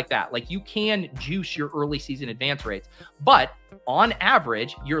 stuff like that. Like, you can juice your early season advance rates, but on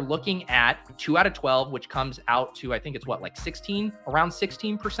average, you're looking at 2 out of 12, which comes out to, I think it's around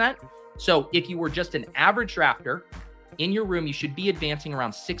 16%. So if you were just an average drafter in your room, you should be advancing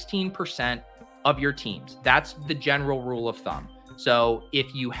around 16% of your teams. That's the general rule of thumb. So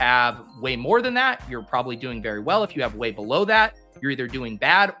if you have way more than that, you're probably doing very well. If you have way below that, you're either doing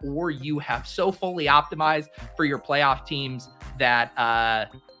bad or you have so fully optimized for your playoff teams that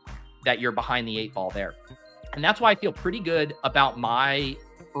that you're behind the 8 ball there. And that's why I feel pretty good about my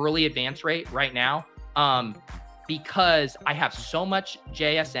early advance rate right now, because I have so much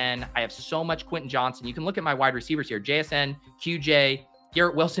JSN. I have so much Quentin Johnson. You can look at my wide receivers here: JSN, QJ,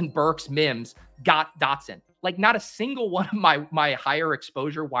 Garrett Wilson, Burks, Mims, Dotson. Like, not a single one of my higher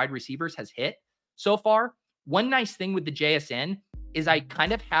exposure wide receivers has hit so far. One nice thing with the JSN is I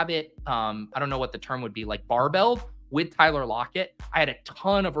kind of have it, I don't know what the term would be, like barbelled with Tyler Lockett. I had a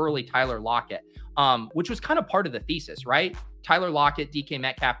ton of early Tyler Lockett, which was kind of part of the thesis, right? Tyler Lockett, DK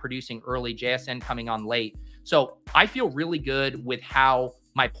Metcalf producing early, JSN coming on late. So I feel really good with how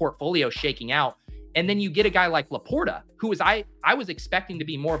my portfolio is shaking out. And then you get a guy like Laporta, who is I was expecting to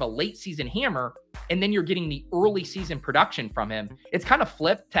be more of a late season hammer, and then you're getting the early season production from him. It's kind of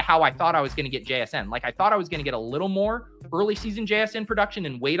flipped to how I thought I was going to get JSN. Like, I thought I was going to get a little more early season JSN production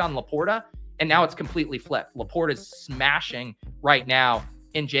and wait on Laporta, and now it's completely flipped. Laporta's smashing right now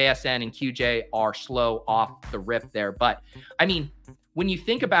and JSN and QJ are slow off the rip there. But I mean, when you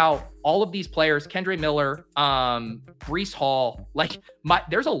think about all of these players, Kendre Miller, Breece Hall,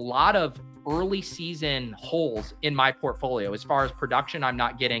 there's a lot of early season holes in my portfolio. As far as production, I'm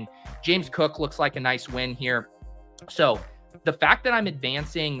not getting. James Cook looks like a nice win here. So the fact that I'm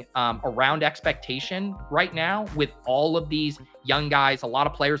advancing around expectation right now with all of these young guys, a lot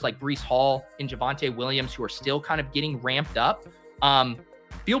of players like Breece Hall and Javonte Williams who are still kind of getting ramped up,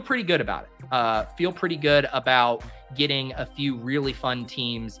 feel pretty good about it. Feel pretty good about getting a few really fun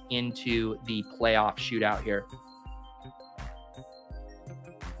teams into the playoff shootout here.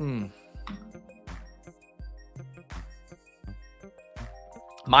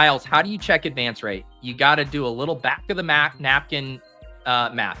 Miles, how do you check advance rate? You got to do a little back of the napkin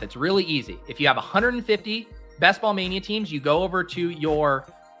math. It's really easy. If you have 150 Best Ball Mania teams, you go over to your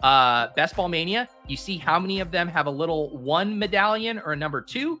Best Ball Mania, you see how many of them have a little 1 medallion or a number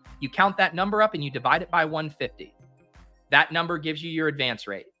 2. You count that number up and you divide it by 150. That number gives you your advance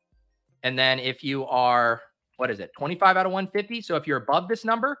rate. And then if you are, 25 out of 150. So if you're above this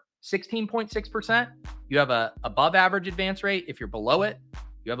number, 16.6%, you have a above average advance rate. If you're below it,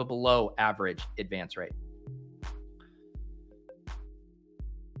 you have a below average advance rate.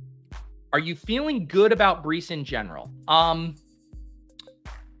 Are you feeling good about Breece in general?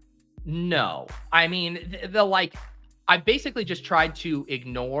 No. I mean, I basically just tried to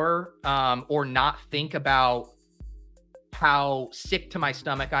ignore or not think about how sick to my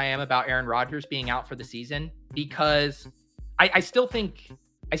stomach I am about Aaron Rodgers being out for the season, because I still think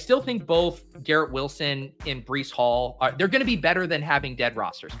both Garrett Wilson and Breece Hall they're going to be better than having dead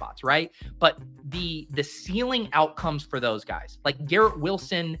roster spots, right? But the ceiling outcomes for those guys, like Garrett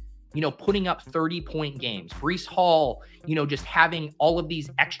Wilson, putting up 30-point games, Breece Hall, just having all of these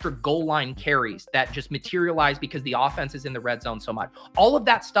extra goal line carries that just materialize because the offense is in the red zone so much. All of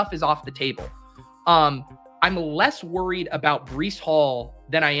that stuff is off the table. I'm less worried about Breece Hall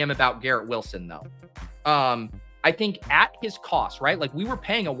than I am about Garrett Wilson, though. I think at his cost, right? Like we were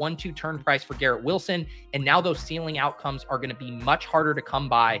paying a 1-2 turn price for Garrett Wilson, and now those ceiling outcomes are going to be much harder to come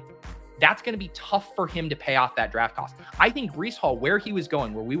by. That's going to be tough for him to pay off that draft cost. I think Breece Hall, where he was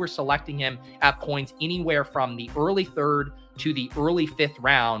going, where we were selecting him at points anywhere from the early 3rd to the early 5th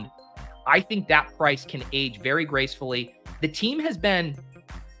round, I think that price can age very gracefully. The team has been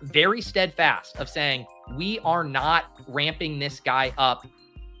very steadfast of saying, we are not ramping this guy up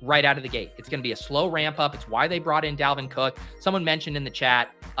right out of the gate. It's going to be a slow ramp up. It's why they brought in Dalvin Cook. Someone mentioned in the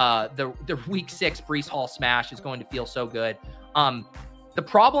chat, the week 6 Breece Hall smash is going to feel so good. The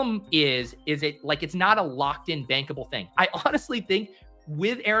problem is it's not a locked in bankable thing. I honestly think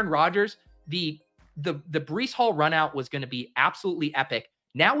with Aaron Rodgers, the Breece Hall run out was going to be absolutely epic.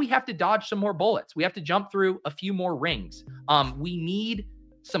 Now we have to dodge some more bullets. We have to jump through a few more rings. We need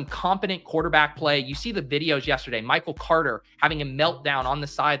some competent quarterback play. You see the videos yesterday, Michael Carter having a meltdown on the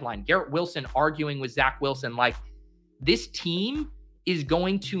sideline, Garrett Wilson arguing with Zach Wilson. Like, this team is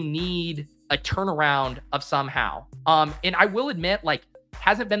going to need a turnaround of somehow. And I will admit,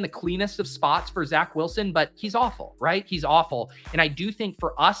 hasn't been the cleanest of spots for Zach Wilson, but he's awful, right? He's awful. And I do think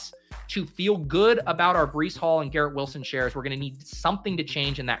for us to feel good about our Breece Hall and Garrett Wilson shares, we're going to need something to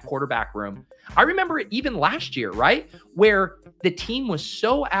change in that quarterback room. I remember it even last year, right? Where the team was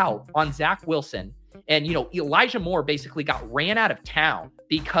so out on Zach Wilson, and, Elijah Moore basically got ran out of town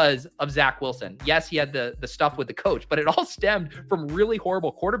because of Zach Wilson. Yes, he had the stuff with the coach, but it all stemmed from really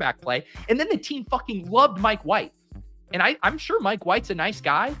horrible quarterback play. And then the team fucking loved Mike White. And I'm sure Mike White's a nice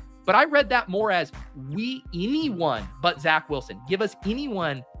guy, but I read that more as anyone but Zach Wilson. Give us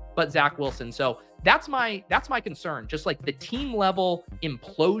anyone but Zach Wilson. So that's my concern. Just like the team level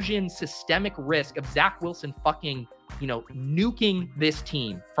implosion, systemic risk of Zach Wilson fucking, nuking this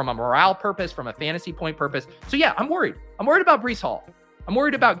team from a morale purpose, from a fantasy point purpose. So yeah, I'm worried. I'm worried about Breece Hall. I'm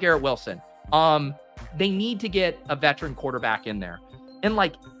worried about Garrett Wilson. They need to get a veteran quarterback in there, and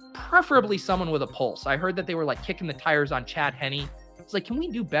preferably someone with a pulse. I heard that they were kicking the tires on Chad Henne. It's can we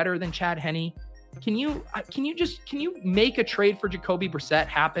do better than Chad Henne? Can you make a trade for Jacoby Brissett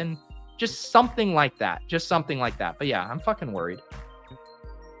happen? Just something like that. But yeah, I'm fucking worried.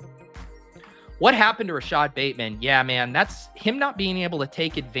 What happened to Rashad Bateman? Yeah, man, that's him not being able to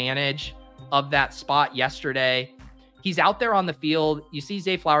take advantage of that spot yesterday. He's out there on the field. You see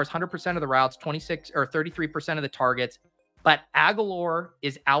Zay Flowers, 100% of the routes, 26 or 33% of the targets, but Aguilar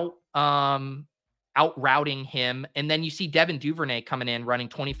is out routing him. And then you see Devin Duvernay coming in, running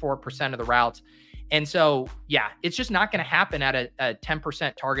 24% of the routes. And so, yeah, it's just not going to happen at a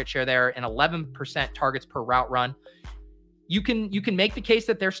 10% target share there and 11% targets per route run. you can make the case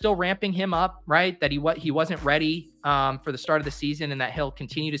that they're still ramping him up, right? That he wasn't ready for the start of the season, and that he'll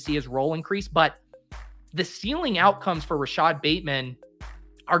continue to see his role increase. But the ceiling outcomes for Rashad Bateman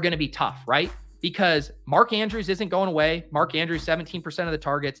are going to be tough, right? Because Mark Andrews isn't going away. Mark Andrews, 17% of the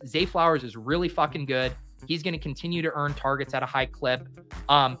targets. Zay Flowers is really fucking good. He's going to continue to earn targets at a high clip.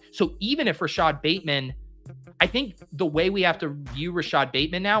 So even if Rashad Bateman, I think the way we have to view Rashad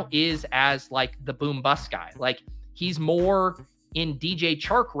Bateman now is as like the boom bust guy. Like, he's more in DJ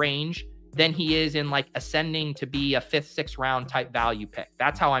Chark range than he is in like ascending to be a 5th, 6th round type value pick.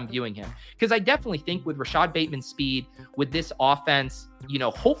 That's how I'm viewing him. Because I definitely think with Rashad Bateman's speed, with this offense,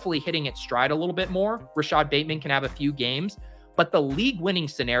 hopefully hitting its stride a little bit more, Rashad Bateman can have a few games. But the league winning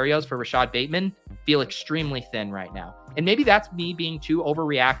scenarios for Rashad Bateman feel extremely thin right now. And maybe that's me being too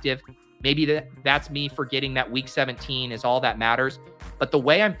overreactive. Maybe that's me forgetting that week 17 is all that matters. But the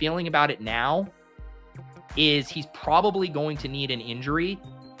way I'm feeling about it now is he's probably going to need an injury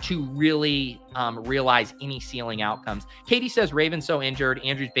to really realize any ceiling outcomes. Katie says Ravens so injured,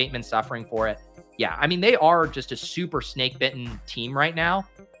 Andrews Bateman suffering for it. Yeah, I mean, they are just a super snake-bitten team right now.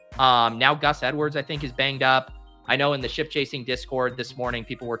 Now Gus Edwards, I think, is banged up. I know in the Ship Chasing Discord this morning,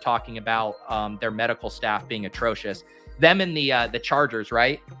 people were talking about their medical staff being atrocious. Them and the Chargers,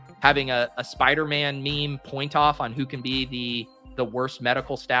 right? Having a Spider-Man meme point off on who can be the worst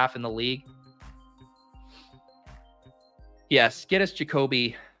medical staff in the league. Yes, get us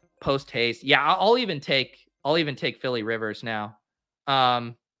Jacoby post haste. Yeah, I'll even take Philly Rivers now.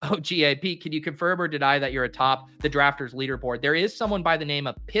 Pete, can you confirm or deny that you're atop the drafters leaderboard? There is someone by the name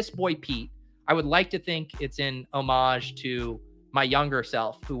of Piss Boy Pete. I would like to think it's in homage to my younger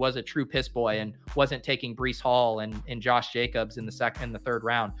self, who was a true piss boy and wasn't taking Breece Hall and Josh Jacobs in the second and the third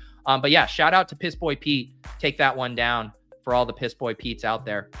round. But yeah, shout out to Piss Boy Pete. Take that one down for all the Piss Boy Petes out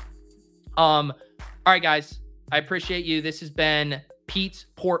there. All right, guys. I appreciate you. This has been Pete's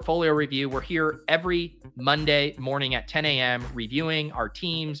Portfolio Review. We're here every Monday morning at 10 a.m. reviewing our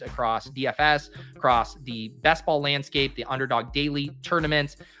teams across DFS, across the best ball landscape, the Underdog Daily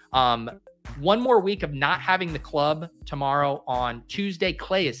tournaments. One more week of not having the club tomorrow on Tuesday.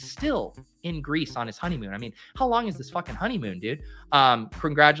 Clay is still in Greece on his honeymoon. I mean, how long is this fucking honeymoon, dude?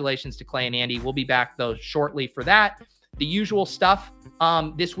 Congratulations to Clay and Andy. We'll be back, though, shortly for that. The usual stuff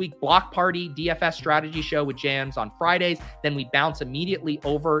this week, Block Party, DFS strategy show with Jams on Fridays. Then we bounce immediately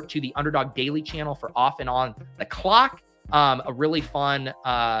over to the Underdog Daily channel for Off and On the Clock. A really fun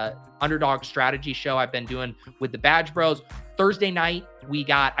underdog strategy show I've been doing with the Badge Bros. Thursday night, we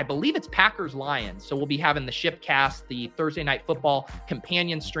got, I believe it's Packers Lions. So we'll be having the Shipcast, the Thursday Night Football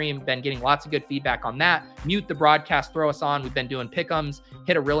companion stream. Been getting lots of good feedback on that. Mute the broadcast, throw us on. We've been doing pick'ems.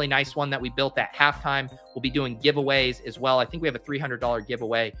 Hit a really nice one that we built at halftime. We'll be doing giveaways as well. I think we have a $300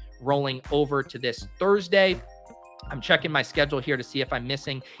 giveaway rolling over to this Thursday. I'm checking my schedule here to see if I'm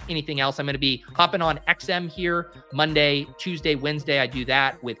missing anything else. I'm going to be hopping on XM here Monday, Tuesday, Wednesday. I do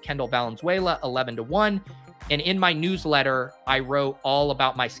that with Kendall Valenzuela, 11 to 1. And in my newsletter, I wrote all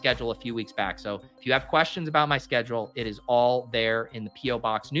about my schedule a few weeks back. So if you have questions about my schedule, it is all there in the P.O.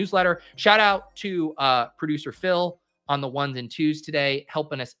 Box newsletter. Shout out to producer Phil on the ones and twos today,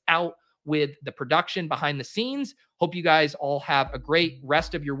 helping us out with the production behind the scenes. Hope you guys all have a great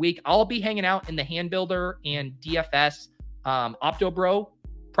rest of your week. I'll be hanging out in the Hand Builder and DFS OptoBro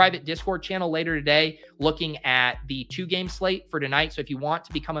private Discord channel later today, looking at the 2-game slate for tonight. So if you want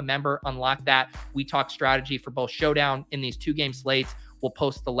to become a member, unlock that. We talk strategy for both Showdown in these 2-game slates. We'll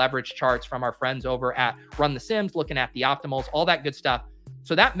post the leverage charts from our friends over at Run the Sims, looking at the optimals, all that good stuff.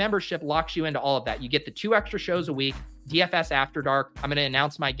 So that membership locks you into all of that. You get the 2 extra shows a week, DFS After Dark. I'm going to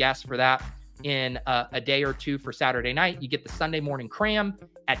announce my guests for that in a day or two for Saturday night. You get the Sunday morning cram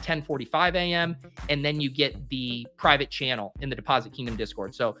at 10:45 a.m. And then you get the private channel in the Deposit Kingdom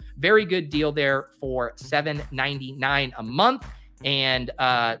Discord. So very good deal there for $7.99 a month and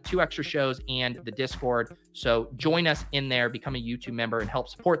 2 extra shows and the Discord. So join us in there, become a YouTube member, and help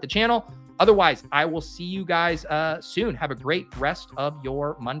support the channel. Otherwise, I will see you guys soon. Have a great rest of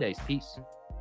your Mondays. Peace.